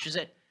he botches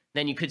it,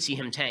 then you could see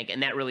him tank,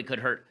 and that really could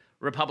hurt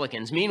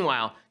Republicans.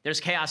 Meanwhile,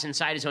 there's chaos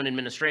inside his own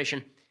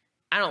administration.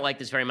 I don't like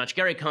this very much.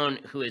 Gary Cohn,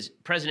 who is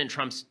President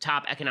Trump's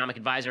top economic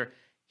advisor,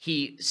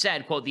 he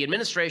said, quote, "The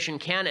administration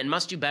can and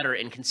must do better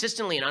in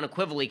consistently and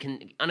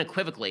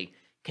unequivocally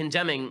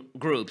condemning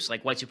groups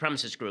like white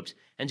supremacist groups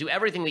and do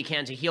everything we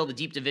can to heal the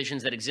deep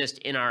divisions that exist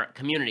in our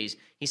communities."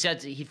 He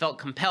said he felt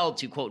compelled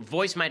to, quote,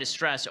 "voice my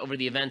distress over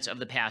the events of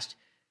the past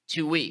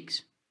 2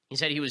 weeks." He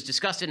said he was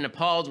disgusted and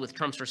appalled with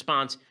Trump's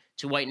response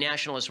to white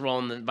nationalists' role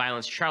in the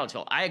violence in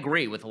Charlottesville. I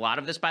agree with a lot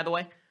of this, by the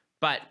way,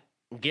 but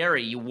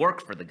Gary, you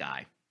work for the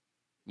guy.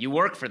 You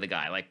work for the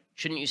guy. Like,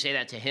 shouldn't you say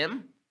that to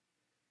him?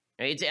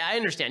 I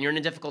understand you're in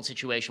a difficult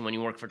situation when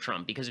you work for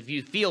Trump, because if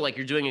you feel like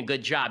you're doing a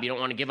good job, you don't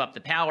want to give up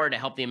the power to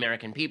help the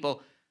American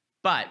people,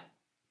 but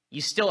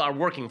you still are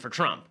working for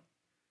Trump.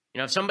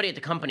 If somebody at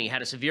the company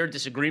had a severe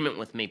disagreement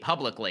with me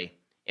publicly,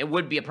 it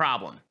would be a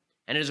problem.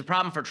 And it is a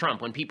problem for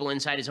Trump when people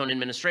inside his own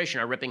administration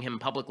are ripping him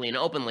publicly and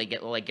openly,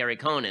 like Gary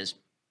Cohn is.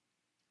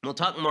 We'll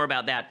talk more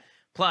about that.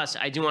 Plus,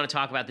 I do want to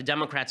talk about the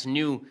Democrats'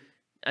 new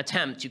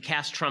attempt to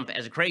cast Trump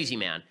as a crazy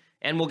man.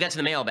 And we'll get to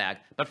the mailbag.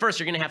 But first,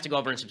 you're going to have to go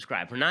over and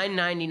subscribe. For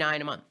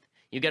 $9.99 a month,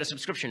 you get a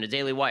subscription to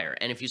Daily Wire.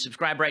 And if you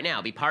subscribe right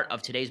now, be part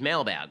of today's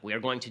mailbag. We are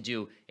going to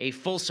do a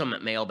fulsome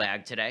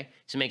mailbag today.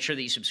 So make sure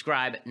that you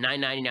subscribe.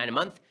 $9.99 a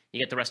month. You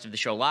get the rest of the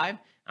show live.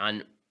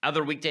 On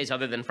other weekdays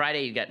other than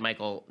Friday, you get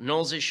Michael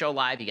Knowles' show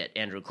live. You get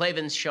Andrew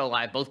Klavan's show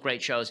live. Both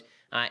great shows.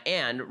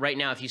 And right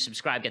now, if you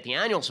subscribe, get the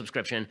annual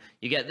subscription,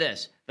 you get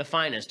this, the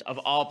finest of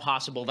all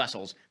possible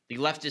vessels, the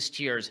Leftist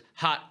Tears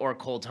hot or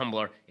cold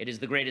tumbler. It is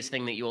the greatest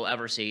thing that you will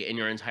ever see in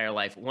your entire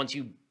life. Once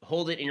you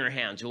hold it in your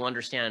hands, you'll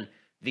understand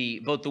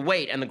both the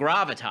weight and the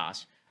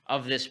gravitas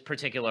of this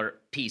particular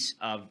piece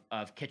of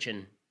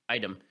kitchen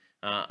item,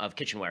 of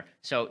kitchenware.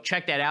 So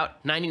check that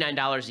out,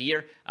 $99 a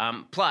year.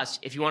 Plus,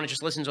 if you want to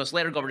just listen to us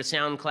later, go over to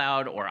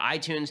SoundCloud or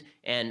iTunes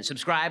and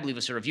subscribe, leave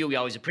us a review. We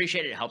always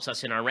appreciate it. It helps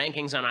us in our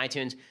rankings on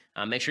iTunes.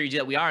 Make sure you do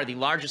that. We are the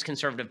largest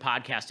conservative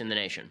podcast in the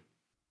nation.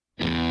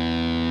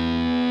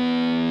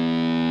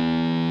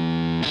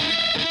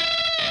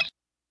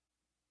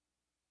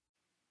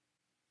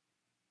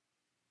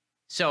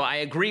 So I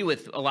agree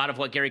with a lot of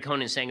what Gary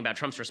Cohn is saying about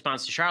Trump's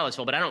response to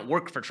Charlottesville, but I don't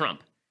work for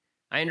Trump.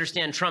 I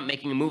understand Trump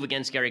making a move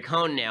against Gary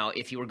Cohn now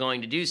if he were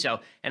going to do so,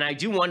 and I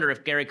do wonder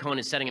if Gary Cohn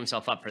is setting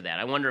himself up for that.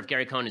 I wonder if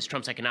Gary Cohn, as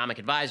Trump's economic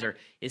advisor,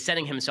 is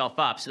setting himself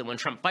up so that when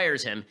Trump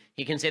fires him,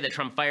 he can say that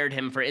Trump fired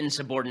him for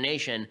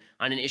insubordination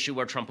on an issue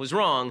where Trump was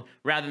wrong,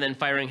 rather than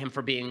firing him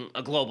for being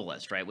a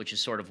globalist, right, which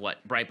is sort of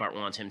what Breitbart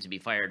wants him to be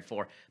fired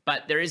for.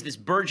 But there is this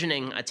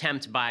burgeoning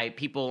attempt by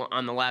people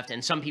on the left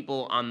and some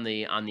people on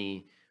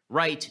the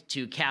right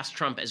to cast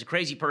Trump as a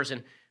crazy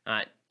person.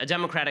 A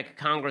Democratic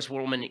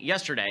Congresswoman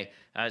yesterday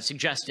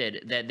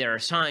suggested that there are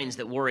signs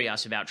that worry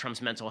us about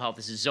Trump's mental health.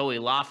 This is Zoe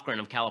Lofgren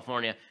of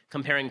California,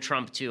 comparing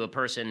Trump to a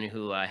person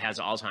who has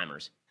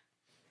Alzheimer's.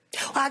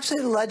 Well,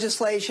 actually, the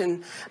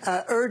legislation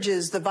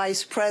urges the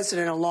vice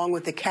president, along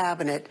with the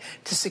cabinet,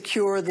 to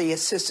secure the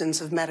assistance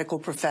of medical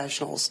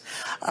professionals.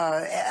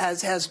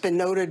 As has been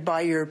noted by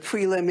your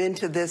prelim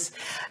into this,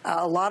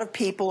 a lot of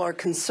people are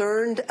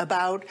concerned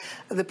about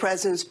the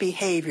president's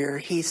behavior.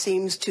 He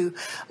seems to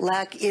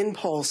lack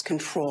impulse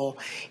control.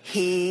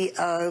 He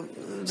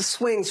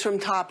swings from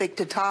topic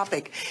to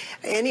topic.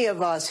 Any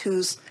of us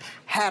who's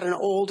had an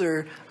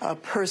older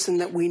person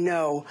that we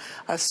know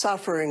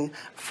suffering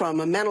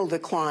from a mental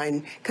decline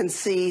can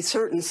see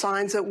certain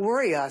signs that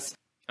worry us.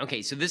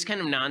 Okay, so this kind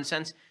of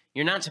nonsense,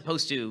 you're not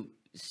supposed to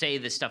say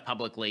this stuff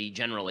publicly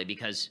generally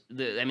because,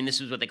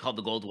 this is what they call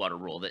the Goldwater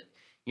rule, that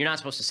you're not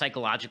supposed to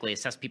psychologically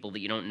assess people that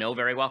you don't know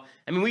very well.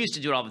 We used to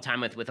do it all the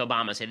time with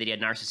Obama, say that he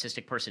had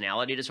narcissistic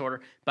personality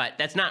disorder, but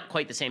that's not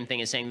quite the same thing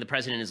as saying the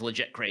president is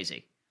legit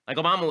crazy. Like,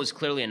 Obama was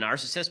clearly a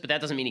narcissist, but that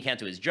doesn't mean he can't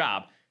do his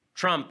job.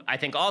 Trump, I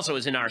think, also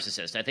is a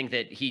narcissist. I think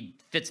that he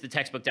fits the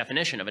textbook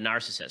definition of a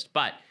narcissist,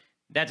 but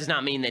that does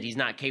not mean that he's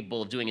not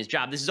capable of doing his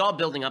job. This is all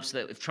building up so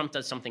that if Trump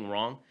does something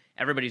wrong,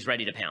 everybody's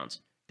ready to pounce.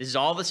 This is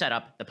all the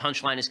setup. The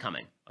punchline is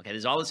coming. Okay, this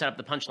is all the setup.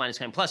 The punchline is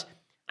coming. Plus,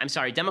 I'm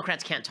sorry,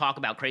 Democrats can't talk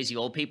about crazy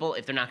old people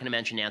if they're not going to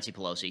mention Nancy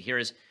Pelosi. Here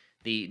is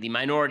the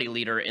minority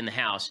leader in the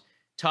House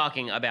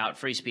talking about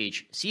free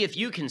speech. See if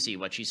you can see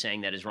what she's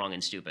saying that is wrong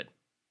and stupid.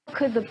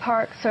 Could the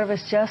Park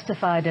Service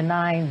justify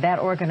denying that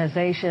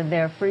organization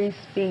their free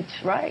speech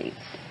rights?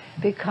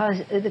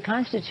 Because the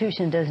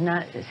Constitution does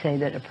not say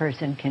that a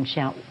person can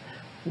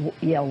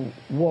yell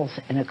wolf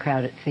in a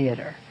crowded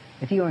theater.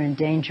 If you are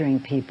endangering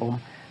people,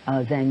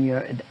 then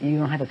you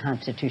don't have a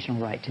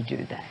constitutional right to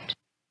do that.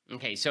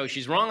 Okay, so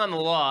she's wrong on the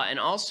law, and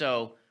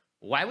also,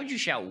 why would you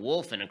shout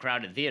wolf in a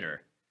crowded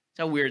theater?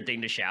 It's a weird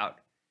thing to shout.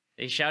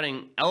 They're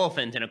shouting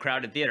elephant in a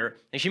crowded theater,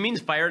 and she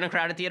means fire in a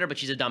crowded theater, but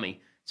she's a dummy.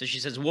 So she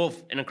says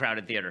wolf in a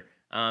crowded theater.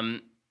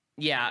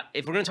 Yeah,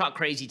 if we're going to talk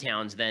crazy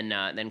towns,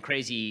 then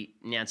crazy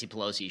Nancy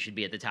Pelosi should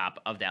be at the top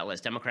of that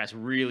list. Democrats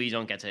really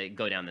don't get to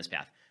go down this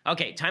path.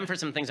 Okay, time for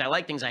some things I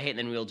like, things I hate, and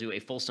then we'll do a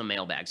fulsome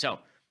mailbag. So,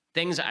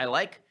 things I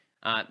like.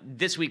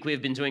 This week we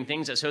have been doing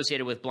things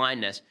associated with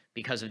blindness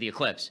because of the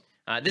eclipse.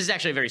 This is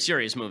actually a very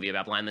serious movie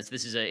about blindness.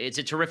 It's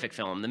a terrific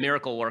film. The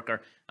Miracle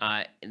Worker,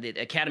 the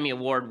Academy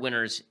Award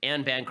winners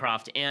Anne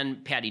Bancroft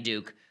and Patty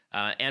Duke.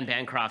 Anne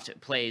Bancroft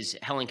plays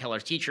Helen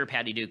Keller's teacher.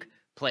 Patty Duke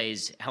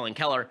plays Helen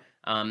Keller.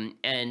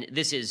 And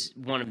this is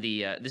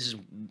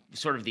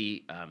sort of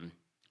the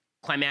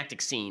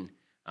climactic scene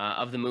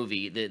of the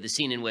movie, the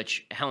scene in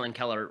which Helen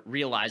Keller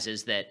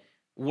realizes that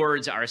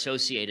words are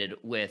associated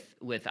with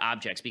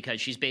objects because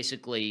she's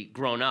basically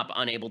grown up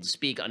unable to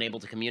speak, unable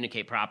to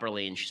communicate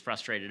properly, and she's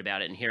frustrated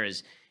about it. And here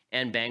is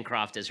Anne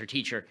Bancroft as her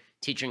teacher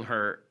teaching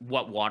her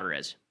what water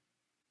is.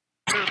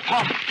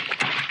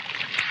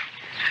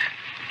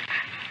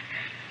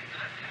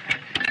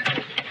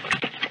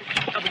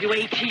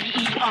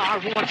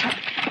 W-A-T-E-R, water.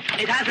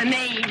 It has a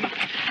name.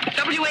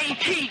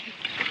 W-A-T.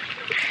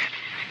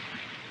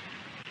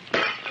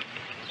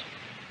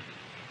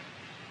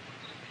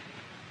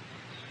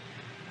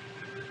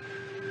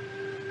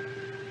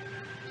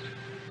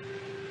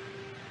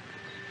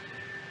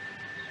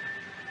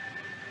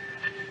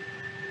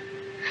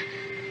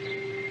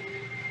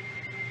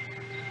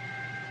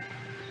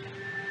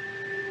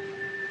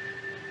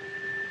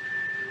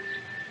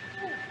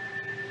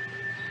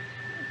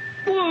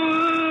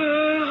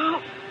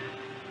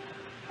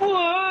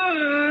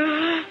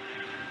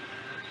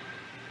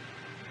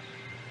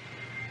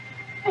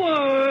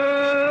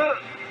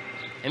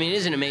 I mean, it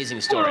is an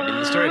amazing story. I mean,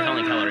 the story of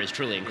Helen Keller is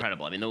truly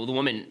incredible. I mean, the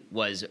woman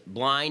was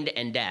blind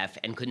and deaf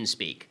and couldn't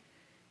speak.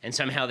 And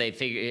somehow they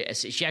figured,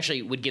 she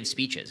actually would give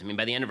speeches. I mean,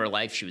 by the end of her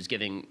life, she was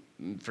giving,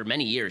 for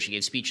many years, she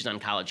gave speeches on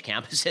college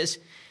campuses.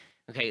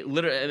 Okay,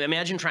 literally,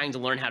 imagine trying to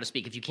learn how to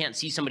speak if you can't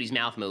see somebody's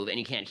mouth move and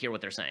you can't hear what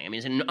they're saying. I mean,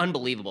 it's an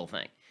unbelievable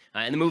thing.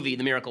 And the movie,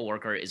 The Miracle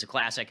Worker, is a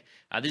classic.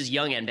 This is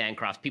young Anne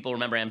Bancroft. People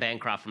remember Anne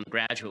Bancroft from The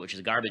Graduate, which is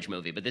a garbage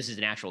movie, but this is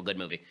an actual good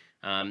movie.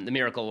 The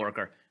Miracle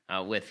Worker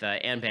with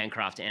Anne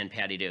Bancroft and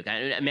Patty Duke.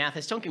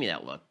 Mathis, don't give me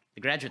that look.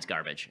 The Graduate's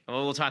garbage.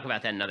 Well, we'll talk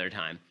about that another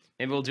time.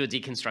 Maybe we'll do a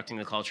deconstructing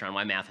the culture on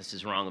why Mathis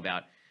is wrong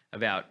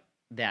about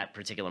that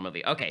particular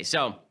movie. Okay,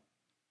 so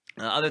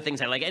other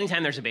things I like.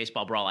 Anytime there's a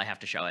baseball brawl, I have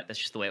to show it. That's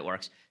just the way it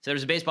works. So there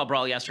was a baseball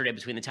brawl yesterday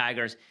between the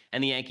Tigers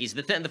and the Yankees.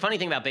 The funny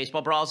thing about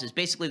baseball brawls is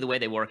basically the way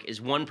they work is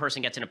one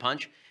person gets in a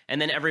punch, and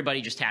then everybody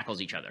just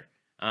tackles each other.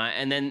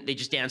 And then they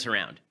just dance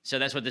around. So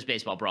that's what this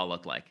baseball brawl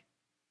looked like.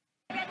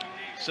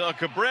 So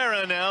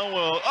Cabrera now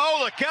will,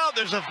 look out,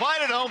 there's a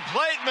fight at home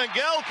plate.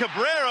 Miguel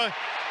Cabrera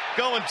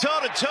going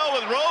toe-to-toe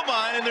with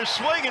Romine, and they're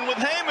swinging with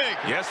haymakers.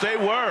 Yes, they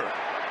were.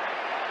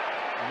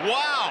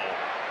 Wow.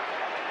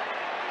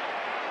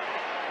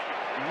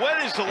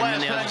 When is the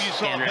last time you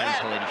saw that?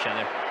 Pull at each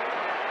other.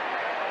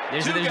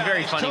 There's a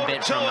very funny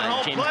bit from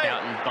James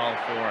Bouton's Ball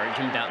 4.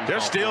 Jim Bouton's They're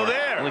Ball still 4,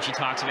 there. in which he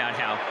talks about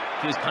how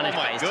he was punished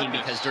by his team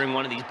because during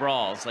one of these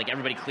brawls, like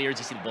everybody clears,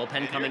 you see the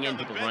bullpen coming in,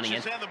 people running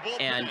in,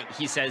 and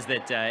he says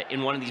that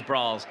in one of these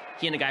brawls,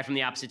 he and a guy from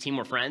the opposite team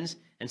were friends,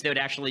 and so they would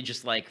actually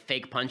just like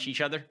fake punch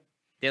each other.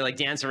 They like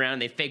dance around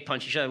and they fake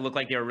punch each other, look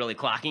like they were really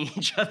clocking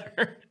each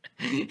other.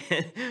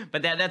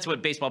 But that's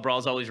what baseball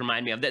brawls always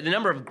remind me of. The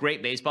number of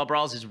great baseball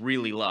brawls is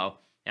really low.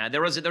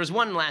 There was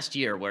one last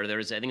year where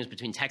I think it was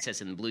between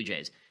Texas and the Blue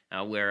Jays,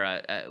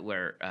 where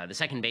the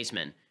second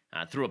baseman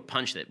threw a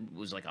punch that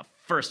was like a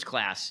first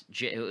class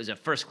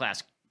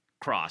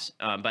cross.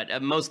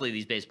 But mostly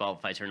these baseball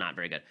fights are not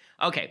very good.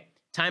 Okay,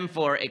 time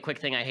for a quick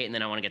thing I hate, and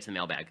then I want to get to the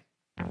mailbag.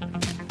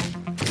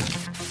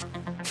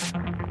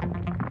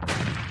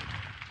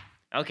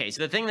 Okay,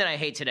 so the thing that I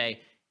hate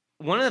today,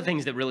 one of the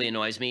things that really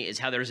annoys me is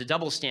how there's a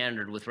double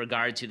standard with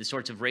regard to the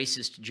sorts of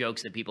racist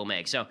jokes that people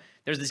make. So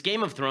there's this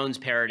Game of Thrones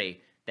parody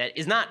that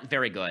is not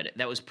very good,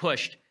 that was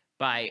pushed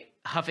by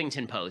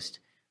Huffington Post.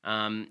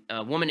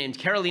 A woman named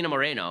Carolina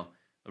Moreno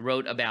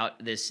wrote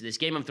about this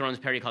Game of Thrones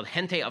parody called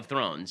Gente of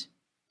Thrones.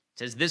 It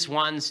says, this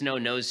Jon Snow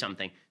knows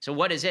something. So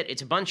what is it?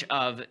 It's a bunch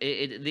of,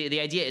 the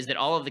idea is that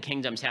all of the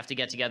kingdoms have to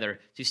get together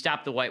to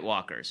stop the White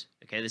Walkers.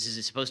 Okay, this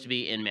is supposed to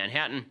be in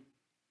Manhattan.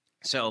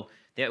 So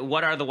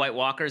what are the White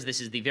Walkers?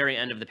 This is the very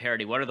end of the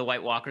parody. What are the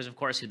White Walkers, of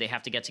course, who they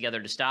have to get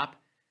together to stop?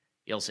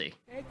 You'll see.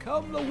 Here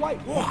come the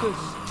White Walkers.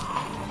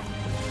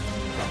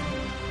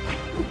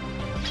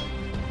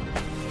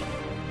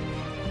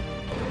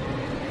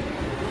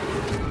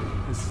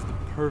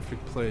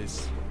 perfect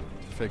place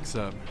to fix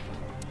up.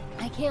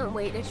 I can't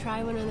wait to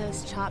try one of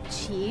those chopped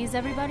cheese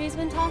everybody's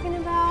been talking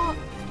about.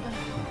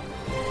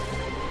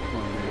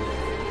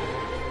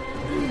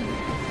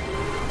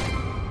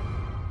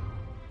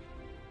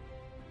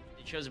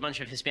 It shows a bunch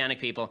of Hispanic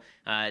people,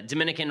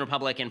 Dominican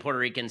Republic and Puerto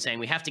Rican, saying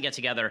we have to get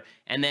together,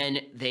 and then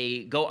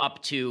they go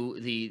up to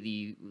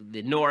the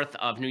north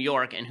of New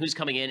York, and who's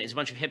coming in is a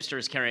bunch of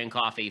hipsters carrying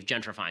coffee,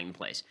 gentrifying the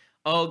place.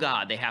 Oh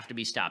God, they have to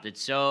be stopped.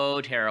 It's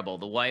so terrible.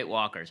 The White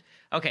Walkers.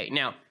 Okay,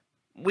 now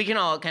we can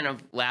all kind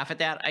of laugh at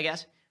that, I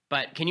guess,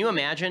 but can you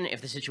imagine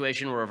if the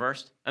situation were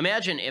reversed?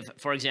 Imagine if,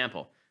 for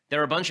example, there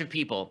were a bunch of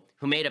people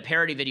who made a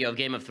parody video of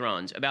Game of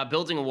Thrones about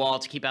building a wall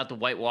to keep out the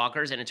White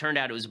Walkers, and it turned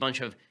out it was a bunch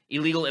of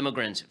illegal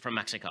immigrants from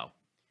Mexico.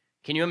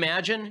 Can you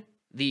imagine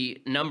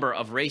the number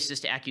of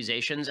racist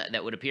accusations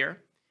that would appear,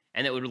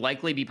 and that would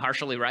likely be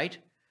partially right?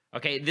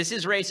 Okay, this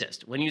is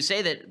racist. When you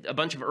say that a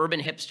bunch of urban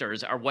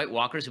hipsters are White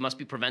Walkers who must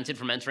be prevented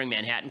from entering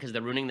Manhattan because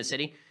they're ruining the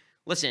city,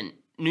 listen,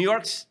 New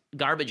York's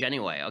garbage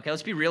anyway, okay?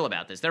 Let's be real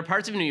about this. There are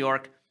parts of New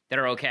York that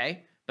are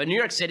okay, but New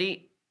York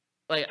City,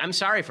 like, I'm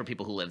sorry for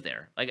people who live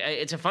there. Like,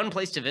 it's a fun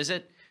place to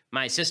visit.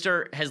 My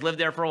sister has lived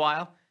there for a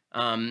while.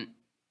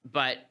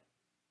 But,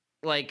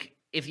 like,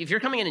 if you're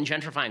coming in and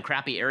gentrifying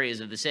crappy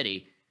areas of the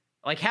city,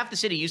 like, half the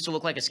city used to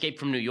look like Escape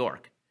from New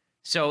York.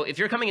 So if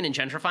you're coming in and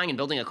gentrifying and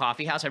building a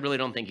coffee house, I really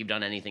don't think you've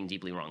done anything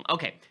deeply wrong.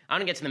 Okay, I want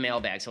to get to the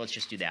mailbag, so let's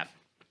just do that.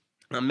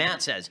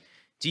 Matt says,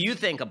 do you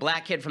think a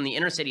black kid from the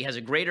inner city has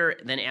a greater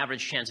than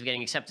average chance of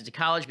getting accepted to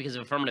college because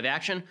of affirmative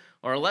action,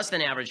 or a less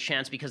than average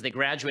chance because they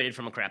graduated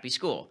from a crappy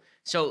school?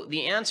 So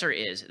the answer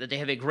is that they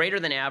have a greater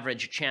than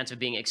average chance of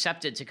being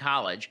accepted to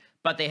college,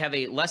 but they have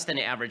a less than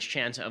average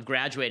chance of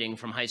graduating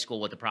from high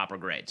school with the proper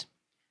grades.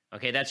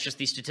 Okay, that's just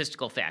the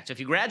statistical fact. So if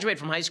you graduate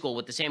from high school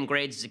with the same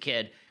grades as a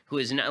kid who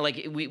is not, like,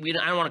 I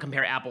don't want to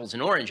compare apples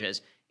and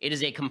oranges. It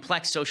is a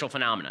complex social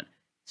phenomenon.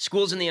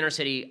 Schools in the inner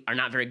city are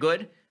not very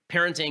good.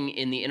 Parenting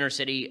in the inner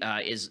city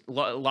is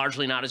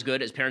largely not as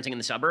good as parenting in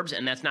the suburbs,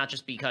 and that's not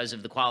just because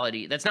of the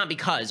quality. That's not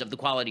because of the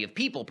quality of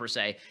people per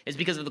se. It's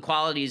because of the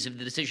qualities of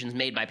the decisions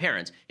made by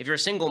parents. If you're a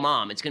single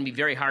mom, it's going to be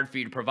very hard for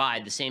you to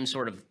provide the same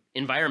sort of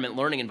environment,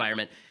 learning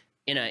environment,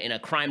 in a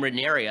crime-ridden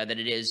area that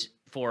it is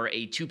for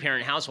a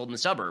two-parent household in the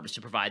suburbs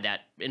to provide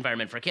that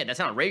environment for a kid. That's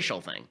not a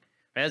racial thing.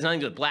 Right? It has nothing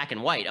to do with black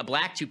and white. A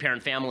black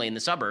two-parent family in the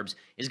suburbs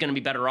is going to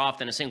be better off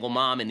than a single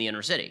mom in the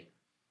inner city.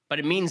 But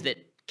it means that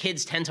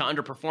kids tend to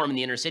underperform in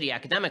the inner city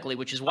academically,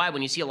 which is why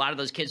when you see a lot of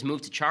those kids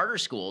move to charter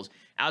schools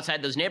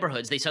outside those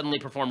neighborhoods, they suddenly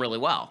perform really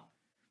well.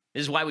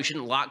 This is why we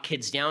shouldn't lock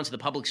kids down to the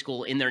public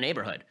school in their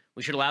neighborhood.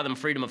 We should allow them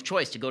freedom of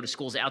choice to go to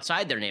schools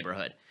outside their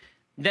neighborhood.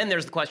 Then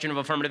there's the question of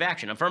affirmative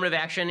action. Affirmative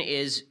action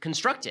is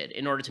constructed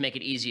in order to make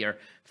it easier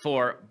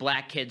for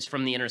black kids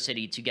from the inner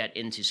city to get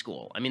into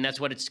school. I mean, that's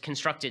what it's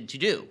constructed to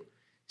do.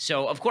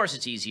 So, of course,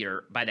 it's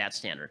easier by that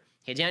standard.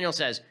 Okay, Daniel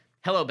says,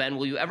 hello, Ben.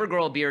 Will you ever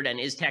grow a beard, and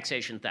is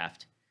taxation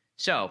theft?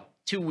 So,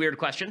 two weird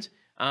questions.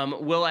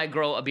 Will I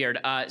grow a beard?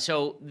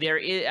 So there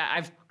is.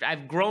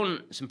 I've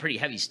grown some pretty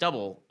heavy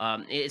stubble.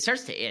 It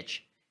starts to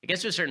itch. It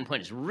gets to a certain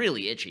point, it's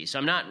really itchy. So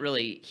I'm not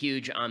really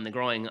huge on the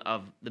growing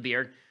of the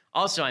beard.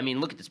 Also, I mean,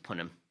 look at this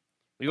punim.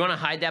 You want to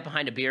hide that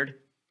behind a beard?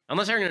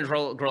 Unless I'm going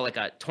to grow like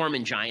a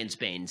Tormund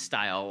Giantsbane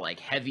style, like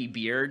heavy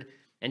beard,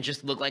 and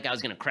just look like I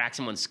was going to crack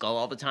someone's skull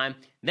all the time,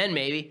 then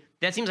maybe.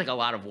 That seems like a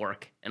lot of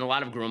work and a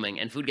lot of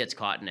grooming, and food gets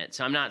caught in it,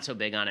 so I'm not so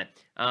big on it.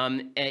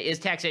 Is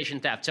taxation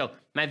theft? So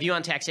my view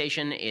on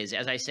taxation is,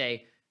 as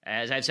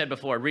I've said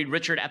before, read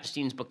Richard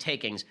Epstein's book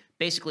Takings.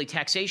 Basically,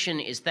 taxation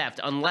is theft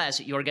unless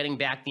you're getting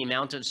back the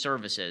amount of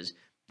services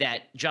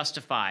that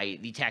justify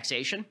the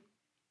taxation,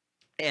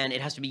 and it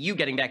has to be you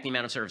getting back the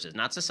amount of services,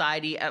 not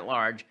society at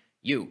large,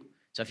 you.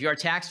 So if you are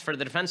taxed for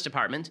the Defense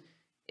Department,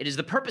 it is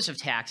the purpose of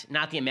tax,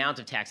 not the amount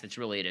of tax, that's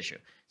really at issue.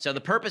 So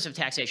the purpose of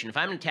taxation, if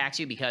I'm going to tax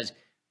you because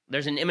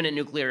there's an imminent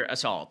nuclear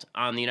assault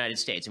on the United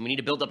States and we need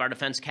to build up our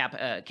defense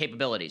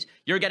capabilities,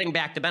 you're getting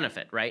back the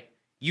benefit, right?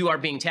 You are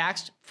being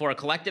taxed for a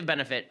collective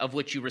benefit of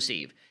which you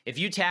receive. If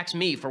you tax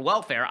me for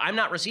welfare, I'm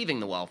not receiving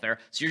the welfare,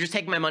 so you're just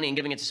taking my money and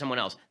giving it to someone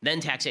else. Then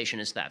taxation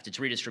is theft. It's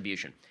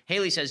redistribution.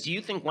 Haley says, do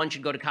you think one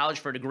should go to college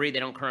for a degree they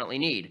don't currently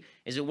need?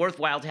 Is it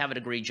worthwhile to have a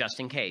degree just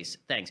in case?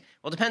 Thanks.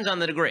 Well, it depends on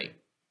the degree.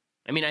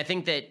 I mean, I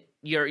think that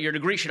your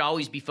degree should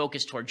always be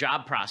focused toward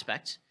job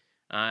prospects.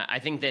 I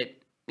think that,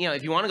 you know,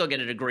 if you want to go get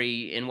a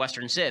degree in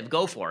Western Civ,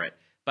 go for it.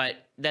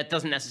 But that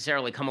doesn't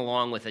necessarily come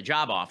along with a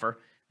job offer.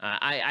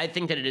 I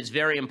think that it is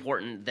very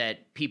important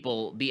that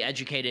people be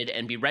educated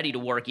and be ready to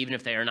work even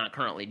if they are not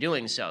currently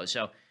doing so.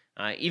 So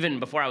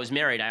even before I was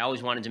married, I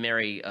always wanted to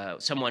marry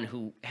someone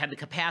who had the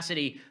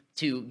capacity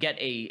to get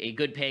a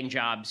good paying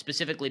job,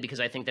 specifically because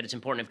I think that it's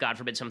important, if God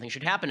forbid something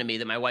should happen to me,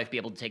 that my wife be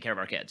able to take care of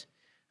our kids.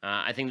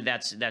 I think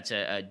that's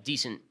a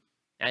decent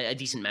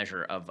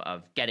measure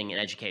of getting an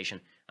education.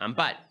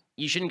 But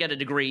you shouldn't get a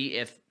degree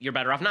if you're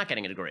better off not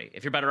getting a degree.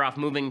 If you're better off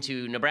moving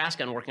to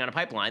Nebraska and working on a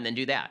pipeline, then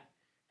do that.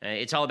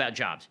 It's all about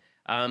jobs.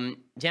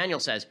 Daniel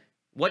says,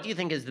 what do you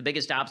think is the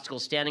biggest obstacle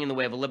standing in the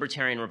way of a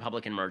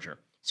libertarian-Republican merger?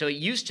 So it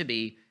used to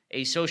be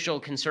a social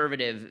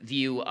conservative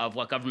view of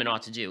what government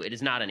ought to do. It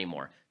is not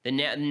anymore.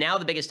 Now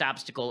the biggest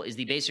obstacle is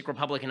the basic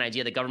Republican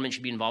idea that government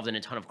should be involved in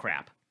a ton of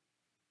crap.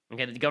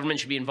 Okay, that the government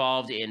should be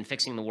involved in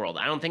fixing the world.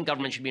 I don't think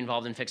government should be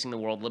involved in fixing the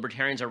world.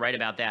 Libertarians are right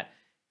about that.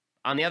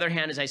 On the other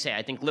hand, as I say,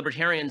 I think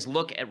libertarians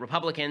look at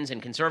Republicans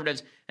and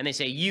conservatives and they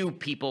say, you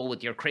people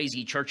with your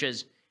crazy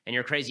churches and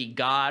your crazy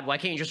God, why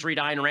can't you just read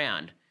Ayn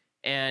Rand?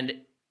 And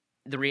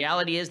the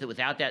reality is that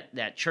without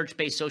that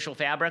church-based social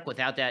fabric,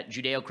 without that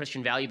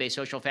Judeo-Christian value-based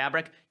social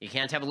fabric, you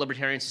can't have a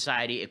libertarian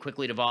society. It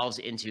quickly devolves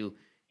into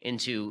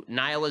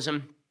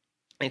nihilism.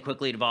 It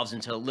quickly devolves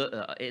into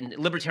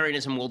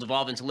libertarianism will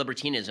devolve into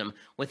libertinism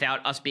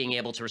without us being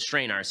able to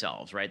restrain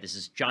ourselves, right? This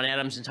is John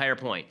Adams' entire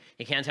point.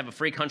 You can't have a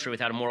free country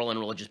without a moral and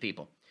religious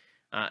people.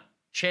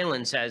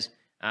 Shaylin says,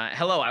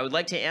 hello, I would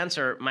like to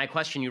answer my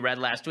question you read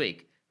last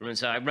week.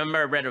 So I remember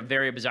I read a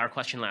very bizarre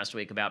question last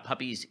week about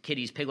puppies,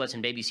 kitties, piglets,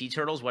 and baby sea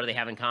turtles. What do they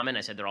have in common?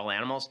 I said they're all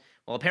animals.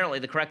 Well, apparently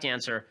the correct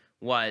answer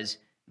was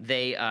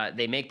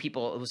they make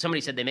people. Somebody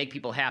said they make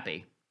people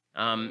happy.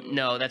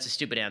 No, that's a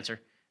stupid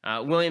answer.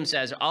 William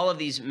says all of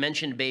these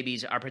mentioned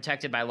babies are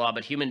protected by law,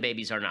 but human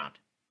babies are not.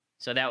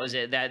 So that was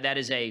it. That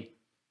is a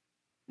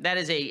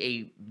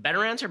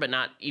better answer, but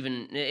not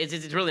even.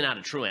 It's really not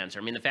a true answer.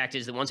 I mean, the fact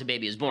is that once a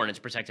baby is born, it's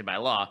protected by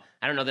law.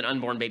 I don't know that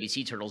unborn baby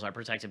sea turtles are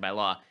protected by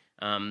law.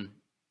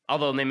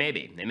 Although they may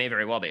be. They may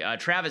very well be.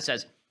 Travis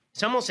says,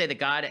 some will say that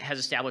God has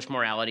established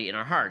morality in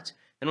our hearts.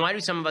 Then why do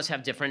some of us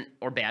have different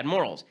or bad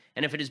morals?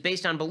 And if it is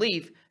based on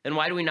belief, then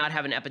why do we not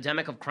have an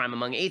epidemic of crime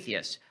among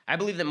atheists? I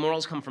believe that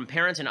morals come from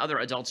parents and other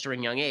adults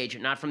during young age,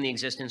 not from the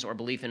existence or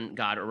belief in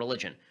God or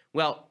religion.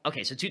 Well,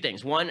 okay, so two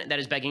things. One, that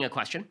is begging a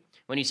question.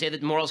 When you say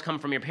that morals come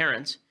from your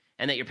parents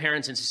and that your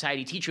parents and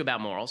society teach you about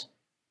morals,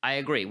 I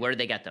agree. Where did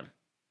they get them?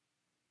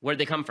 Where did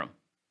they come from?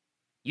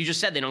 You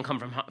just said they don't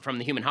come from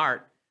the human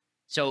heart.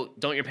 So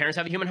don't your parents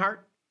have a human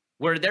heart?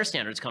 Where did their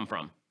standards come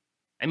from?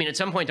 I mean, at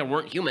some point there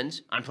weren't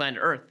humans on planet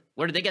Earth.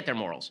 Where did they get their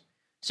morals?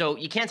 So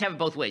you can't have it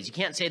both ways. You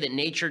can't say that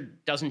nature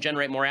doesn't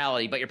generate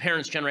morality, but your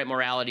parents generate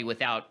morality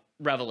without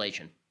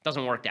revelation. It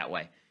doesn't work that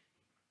way.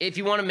 If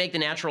you want to make the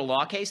natural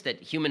law case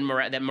that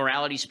that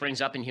morality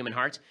springs up in human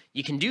hearts,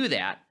 you can do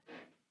that,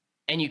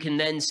 and you can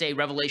then say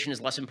revelation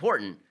is less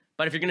important.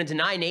 But if you're going to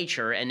deny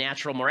nature and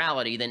natural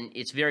morality, then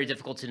it's very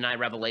difficult to deny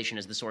revelation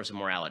as the source of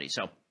morality.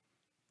 So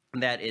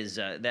that is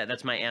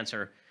that's my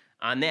answer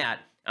on that.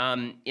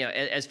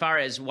 As far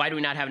as why do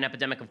we not have an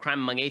epidemic of crime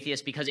among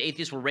atheists? Because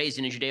atheists were raised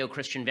in a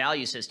Judeo-Christian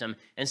value system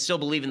and still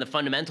believe in the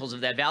fundamentals of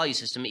that value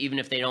system, even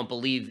if they don't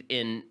believe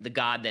in the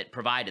God that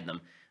provided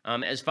them.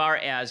 As far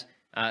as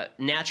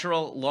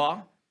natural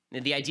law,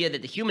 the idea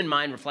that the human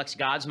mind reflects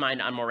God's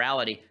mind on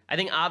morality, I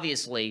think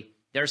obviously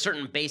there are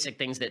certain basic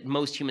things that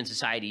most human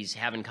societies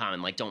have in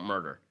common, like don't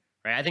murder.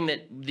 Right? I think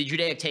that the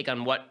Judaic take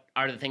on what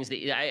are the things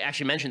that I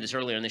actually mentioned this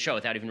earlier in the show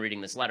without even reading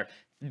this letter.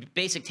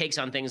 Basic takes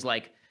on things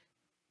like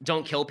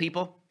don't kill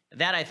people.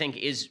 That I think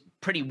is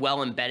pretty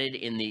well embedded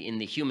in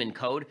the human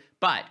code.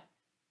 But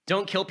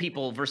don't kill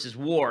people versus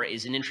war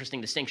is an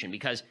interesting distinction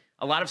because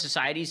a lot of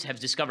societies have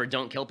discovered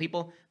don't kill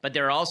people, but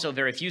there are also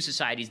very few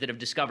societies that have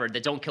discovered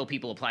that don't kill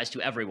people applies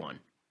to everyone,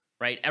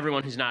 right?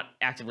 Everyone who's not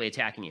actively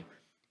attacking you.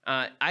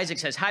 Isaac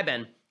says, hi,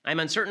 Ben. I'm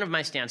uncertain of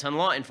my stance on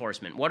law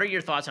enforcement. What are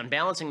your thoughts on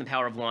balancing the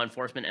power of law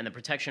enforcement and the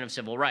protection of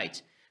civil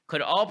rights?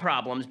 Could all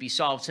problems be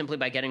solved simply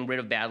by getting rid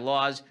of bad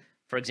laws?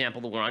 For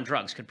example, the war on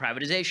drugs. Could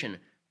privatization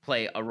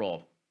play a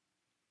role?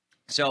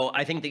 So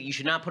I think that you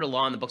should not put a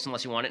law in the books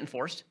unless you want it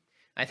enforced.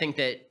 I think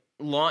that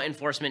law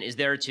enforcement is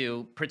there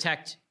to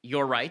protect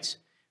your rights.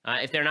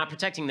 If they're not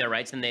protecting their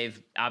rights, then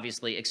they've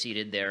obviously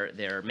exceeded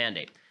their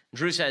mandate.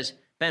 Drew says,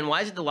 Ben,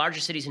 why is it the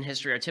largest cities in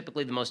history are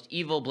typically the most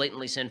evil,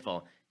 blatantly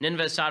sinful?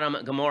 Nineveh, Sodom,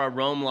 Gomorrah,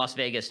 Rome, Las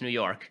Vegas, New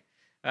York.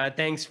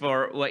 Thanks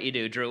for what you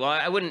do, Drew. Well,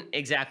 I wouldn't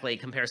exactly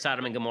compare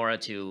Sodom and Gomorrah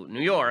to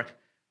New York.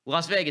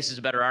 Las Vegas is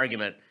a better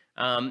argument.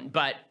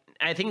 But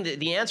I think that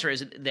the answer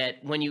is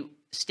that when you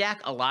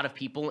stack a lot of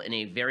people in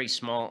a very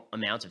small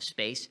amount of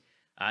space,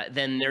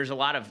 then there's a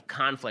lot of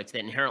conflict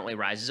that inherently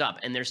rises up.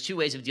 And there's two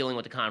ways of dealing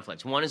with the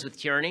conflicts. One is with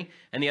tyranny,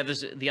 and the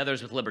other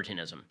is with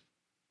libertinism.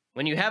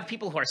 When you have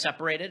people who are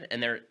separated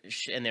and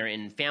they're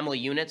in family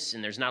units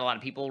and there's not a lot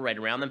of people right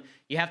around them,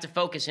 you have to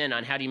focus in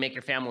on how do you make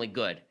your family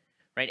good,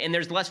 right? And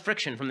there's less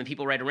friction from the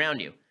people right around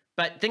you.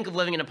 But think of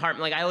living in an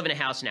apartment. Like I live in a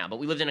house now, but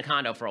we lived in a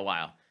condo for a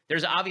while.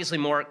 There's obviously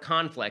more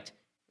conflict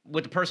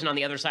with the person on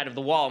the other side of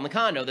the wall in the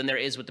condo than there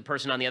is with the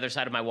person on the other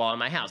side of my wall in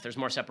my house. There's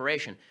more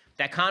separation.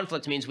 That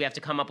conflict means we have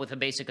to come up with a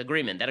basic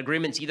agreement. That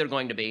agreement's either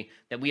going to be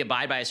that we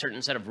abide by a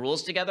certain set of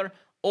rules together,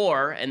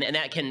 or, and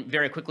that can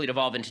very quickly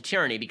devolve into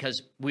tyranny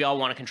because we all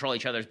want to control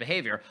each other's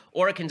behavior,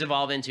 or it can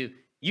devolve into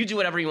you do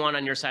whatever you want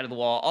on your side of the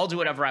wall, I'll do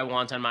whatever I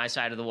want on my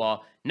side of the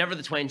wall, never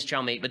the twain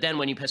shall meet, but then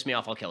when you piss me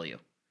off, I'll kill you.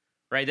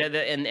 Right?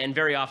 And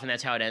very often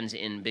that's how it ends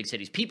in big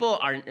cities. People,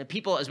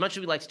 as much as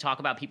we like to talk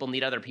about people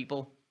need other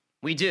people,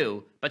 we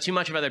do, but too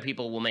much of other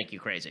people will make you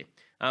crazy.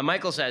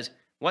 Michael says,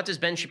 what does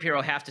Ben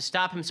Shapiro have to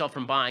stop himself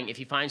from buying if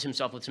he finds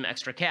himself with some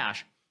extra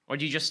cash? Or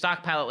do you just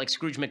stockpile it like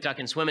Scrooge McDuck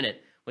and swim in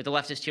it with the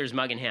leftist tears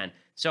mug in hand.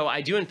 So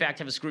I do, in fact,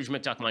 have a Scrooge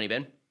McDuck money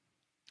bin.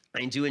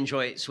 I do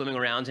enjoy swimming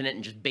around in it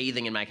and just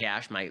bathing in my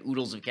cash, my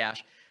oodles of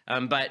cash.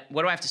 But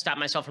what do I have to stop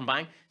myself from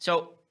buying?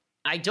 So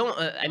I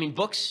don't,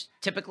 books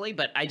typically,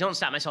 but I don't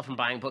stop myself from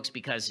buying books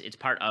because it's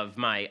part of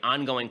my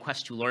ongoing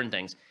quest to learn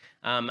things.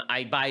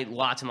 I buy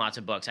lots and lots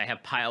of books. I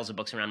have piles of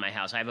books around my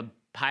house. I have a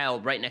pile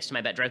right next to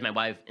my bed, drives my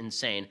wife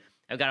insane.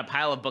 I've got a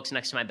pile of books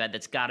next to my bed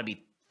that's got to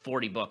be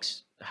 40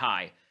 books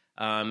high.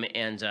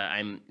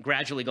 I'm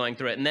gradually going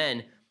through it. And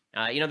then,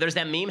 there's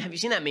that meme. Have you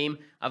seen that meme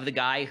of the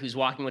guy who's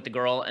walking with the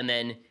girl and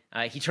then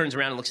he turns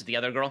around and looks at the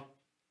other girl?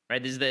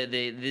 Right? This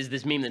is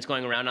this meme that's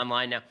going around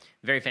online now.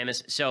 Very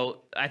famous.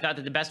 So I thought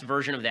that the best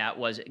version of that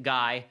was a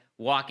guy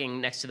walking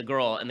next to the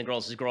girl, and the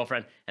girl's his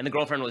girlfriend, and the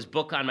girlfriend was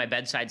book on my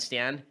bedside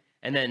stand,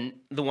 and then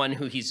the one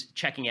who he's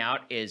checking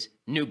out is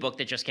new book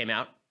that just came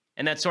out.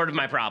 And that's sort of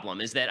my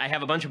problem, is that I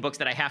have a bunch of books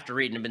that I have to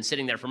read and have been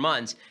sitting there for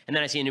months, and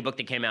then I see a new book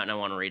that came out and I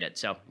want to read it.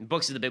 So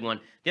books is the big one.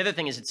 The other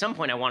thing is, at some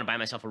point I want to buy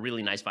myself a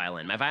really nice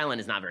violin. My violin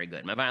is not very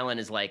good. My violin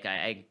is like,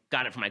 I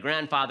got it from my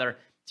grandfather.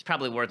 It's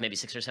probably worth maybe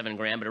 $6 or $7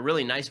 grand, but a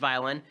really nice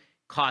violin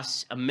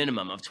costs a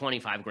minimum of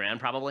 25 grand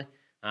probably.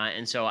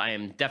 And so I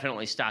am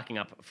definitely stocking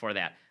up for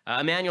that.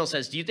 Emmanuel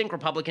says, do you think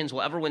Republicans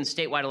will ever win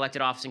statewide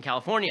elected office in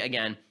California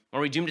again, or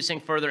are we doomed to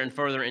sink further and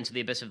further into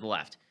the abyss of the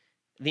left?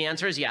 The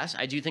answer is yes.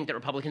 I do think that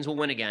Republicans will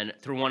win again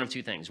through one of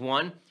two things.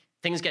 One,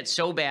 things get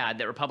so bad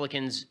that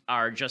Republicans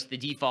are just the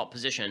default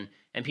position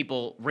and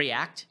people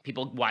react,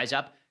 people wise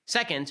up.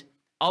 Second,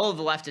 all of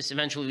the leftists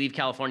eventually leave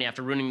California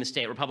after ruining the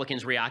state.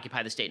 Republicans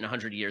reoccupy the state in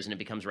 100 years and it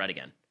becomes red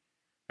again.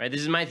 Right?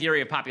 This is my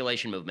theory of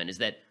population movement, is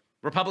that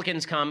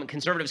Republicans come,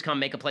 conservatives come,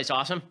 make a place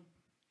awesome.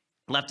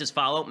 Leftists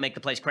follow, make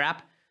the place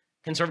crap.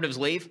 Conservatives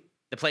leave,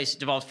 the place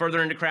devolves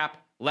further into crap.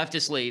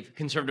 Leftists leave,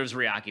 conservatives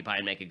reoccupy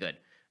and make it good.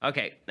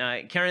 Okay,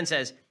 Karen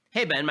says,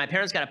 hey, Ben, my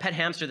parents got a pet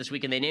hamster this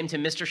week and they named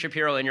him Mr.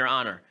 Shapiro in your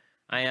honor.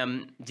 I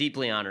am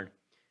deeply honored.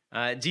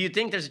 Do you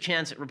think there's a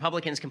chance that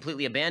Republicans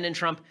completely abandon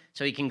Trump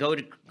so he can go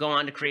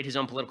on to create his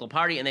own political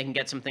party and they can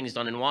get some things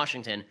done in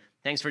Washington?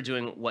 Thanks for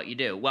doing what you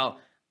do. Well,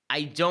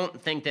 I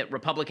don't think that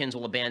Republicans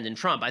will abandon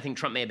Trump. I think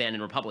Trump may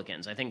abandon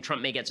Republicans. I think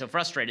Trump may get so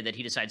frustrated that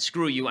he decides,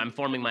 screw you, I'm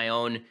forming my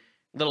own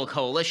little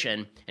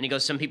coalition, and he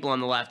goes some people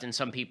on the left and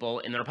some people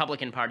in the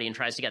Republican Party and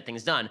tries to get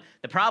things done.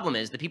 The problem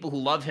is the people who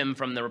love him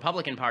from the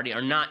Republican Party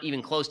are not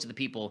even close to the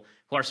people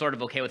who are sort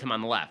of okay with him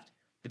on the left.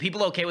 The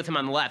people okay with him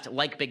on the left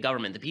like big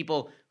government. The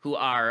people who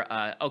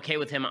are okay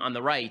with him on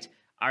the right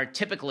are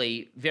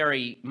typically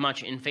very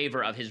much in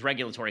favor of his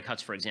regulatory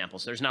cuts, for example.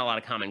 So there's not a lot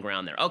of common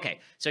ground there. Okay,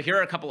 so here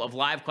are a couple of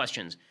live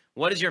questions.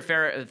 What is your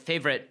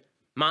favorite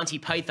Monty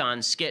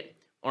Python skit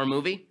or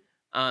movie?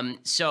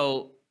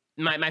 So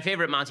my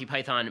favorite Monty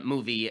Python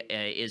movie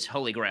is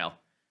Holy Grail,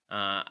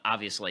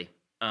 obviously.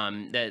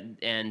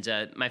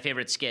 My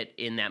favorite skit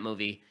in that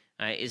movie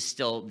is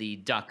still the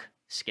duck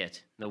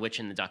skit, the witch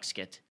and the duck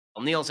skit.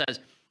 Neil says,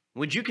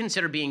 would you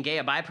consider being gay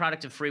a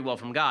byproduct of free will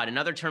from God? In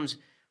other terms,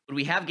 would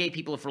we have gay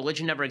people if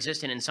religion never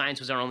existed and science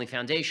was our only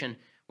foundation?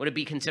 Would it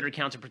be considered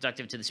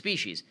counterproductive to the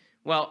species?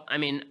 Well, I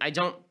mean, I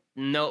don't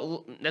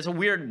know. That's a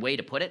weird way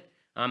to put it.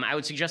 I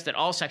would suggest that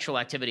all sexual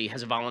activity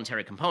has a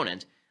voluntary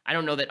component. I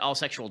don't know that all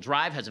sexual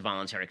drive has a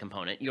voluntary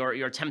component.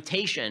 Your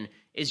temptation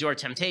is your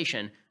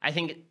temptation. I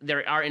think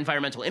there are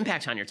environmental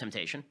impacts on your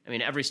temptation. I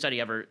mean, every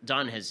study ever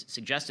done has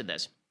suggested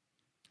this.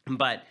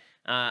 But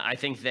I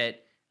think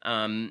that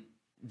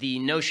the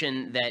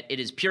notion that it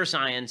is pure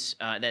science,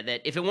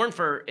 that if it weren't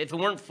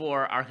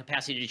for our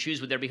capacity to choose,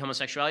 would there be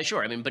homosexuality?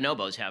 Sure. I mean,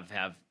 bonobos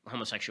have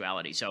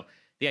homosexuality. So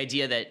the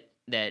idea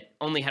that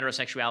only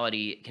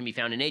heterosexuality can be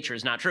found in nature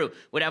is not true.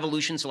 Would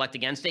evolution select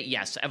against it?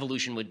 Yes,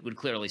 evolution would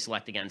clearly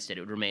select against it.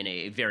 It would remain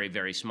a very,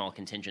 very small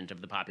contingent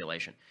of the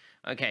population.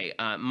 Okay,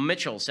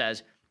 Mitchell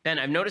says, Ben,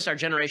 I've noticed our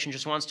generation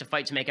just wants to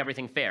fight to make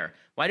everything fair.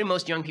 Why do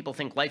most young people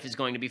think life is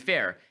going to be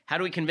fair? How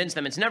do we convince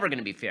them it's never going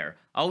to be fair?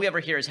 All we ever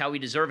hear is how we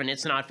deserve and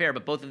it's not fair,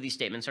 but both of these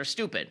statements are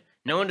stupid.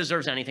 No one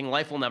deserves anything.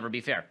 Life will never be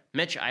fair.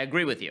 Mitch, I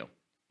agree with you.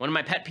 One of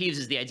my pet peeves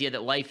is the idea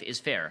that life is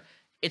fair.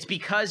 It's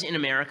because in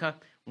America,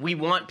 we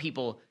want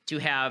people to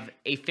have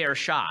a fair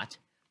shot,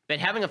 but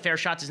having a fair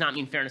shot does not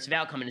mean fairness of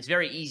outcome, and it's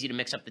very easy to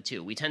mix up the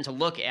two. We tend to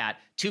look at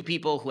two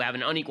people who have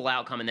an unequal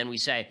outcome, and then we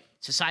say,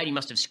 society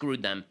must have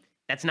screwed them.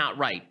 That's not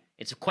right.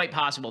 It's quite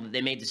possible that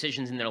they made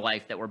decisions in their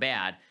life that were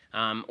bad,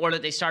 or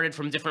that they started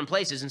from different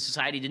places and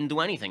society didn't do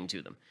anything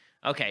to them.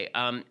 Okay,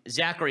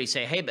 Zachary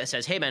says,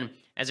 hey, Ben,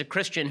 as a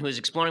Christian who is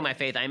exploring my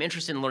faith, I am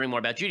interested in learning more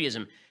about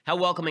Judaism. How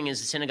welcoming is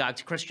the synagogue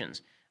to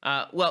Christians?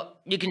 Well,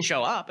 you can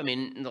show up. I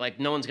mean, like,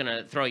 no one's going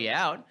to throw you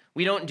out.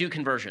 We don't do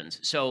conversions,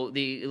 so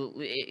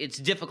it's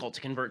difficult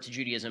to convert to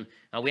Judaism.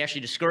 We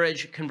actually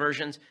discourage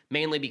conversions,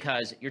 mainly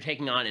because you're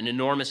taking on an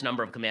enormous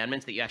number of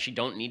commandments that you actually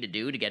don't need to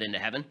do to get into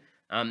heaven.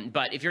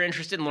 But if you're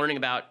interested in learning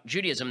about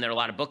Judaism, there are a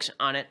lot of books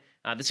on it.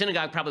 The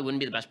synagogue probably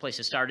wouldn't be the best place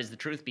to start, is the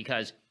truth,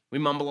 because we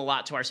mumble a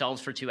lot to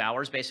ourselves for 2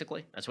 hours,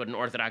 basically. That's what an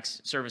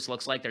Orthodox service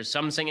looks like. There's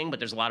some singing, but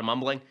there's a lot of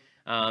mumbling.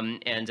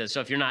 So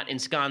if you're not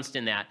ensconced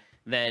in that,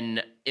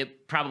 then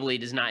it probably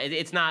does not.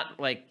 It's not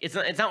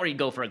where you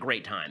go for a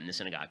great time in the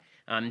synagogue.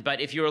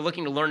 But if you're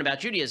looking to learn about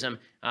Judaism,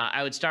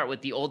 I would start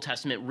with the Old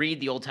Testament. Read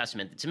the Old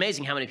Testament. It's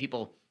amazing how many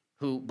people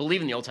who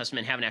believe in the Old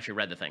Testament haven't actually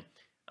read the thing.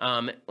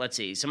 Let's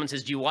see. Someone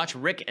says, do you watch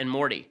Rick and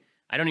Morty?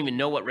 I don't even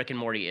know what Rick and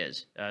Morty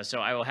is, so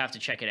I will have to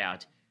check it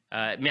out.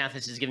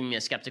 Mathis is giving me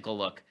a skeptical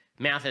look.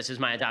 Mathis, as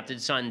my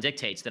adopted son,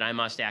 dictates that I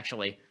must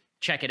actually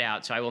check it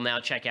out, so I will now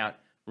check out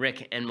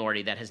Rick and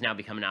Morty. That has now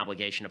become an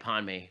obligation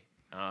upon me.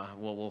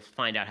 We'll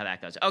find out how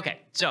that goes. Okay,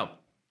 so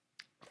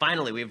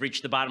finally, we've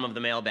reached the bottom of the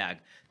mailbag.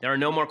 There are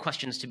no more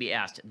questions to be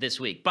asked this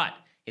week, but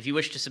if you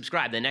wish to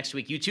subscribe, then next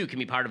week you too can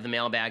be part of the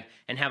mailbag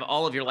and have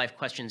all of your life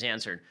questions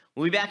answered.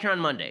 We'll be back here on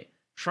Monday.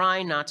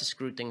 Try not to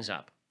screw things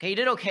up. Okay, you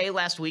did okay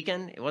last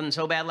weekend. It wasn't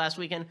so bad last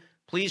weekend.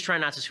 Please try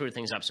not to screw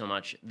things up so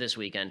much this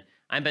weekend.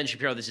 I'm Ben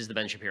Shapiro. This is The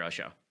Ben Shapiro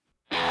Show.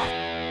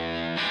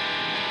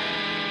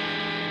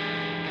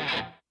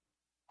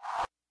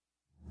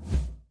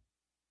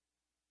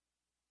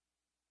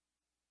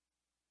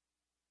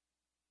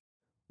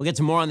 We'll get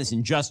to more on this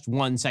in just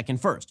 1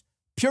 second. First,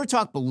 Pure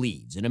Talk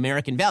believes in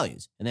American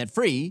values, and that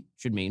free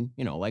should mean,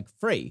 like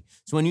free.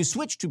 So when you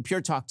switch to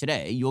Pure Talk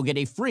today, you'll get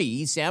a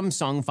free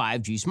Samsung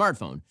 5G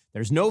smartphone.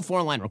 There's no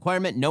foreign-line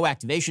requirement, no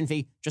activation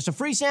fee, just a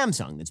free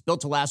Samsung that's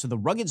built to last with a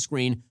rugged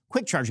screen,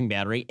 quick charging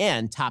battery,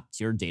 and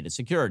top-tier data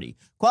security.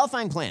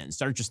 Qualifying plans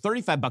start at just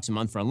 $35 a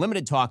month for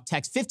unlimited talk,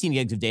 text, 15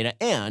 gigs of data,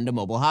 and a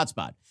mobile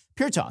hotspot.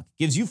 Pure Talk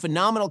gives you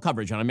phenomenal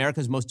coverage on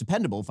America's most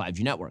dependable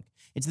 5G network.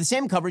 It's the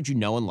same coverage you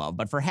know and love,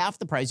 but for half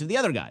the price of the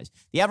other guys.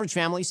 The average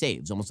family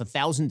saves almost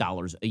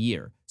 $1,000 a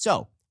year.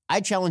 So I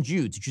challenge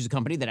you to choose a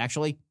company that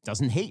actually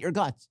doesn't hate your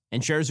guts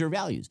and shares your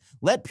values.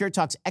 Let Pure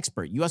Talk's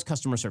expert U.S.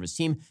 customer service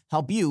team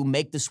help you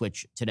make the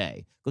switch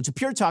today. Go to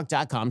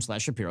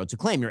puretalk.com/Shapiro to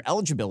claim your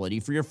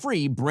eligibility for your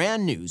free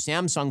brand new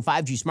Samsung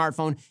 5G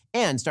smartphone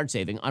and start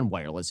saving on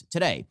wireless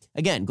today.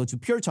 Again, go to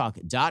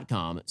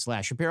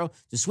puretalk.com/Shapiro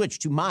to switch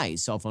to my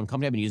cell phone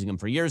company. I've been using them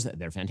for years.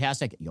 They're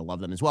fantastic. You'll love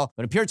them as well.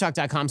 Go to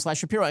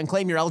puretalk.com/Shapiro and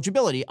claim your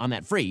eligibility on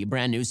that free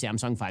brand new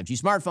Samsung 5G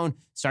smartphone.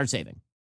 Start saving.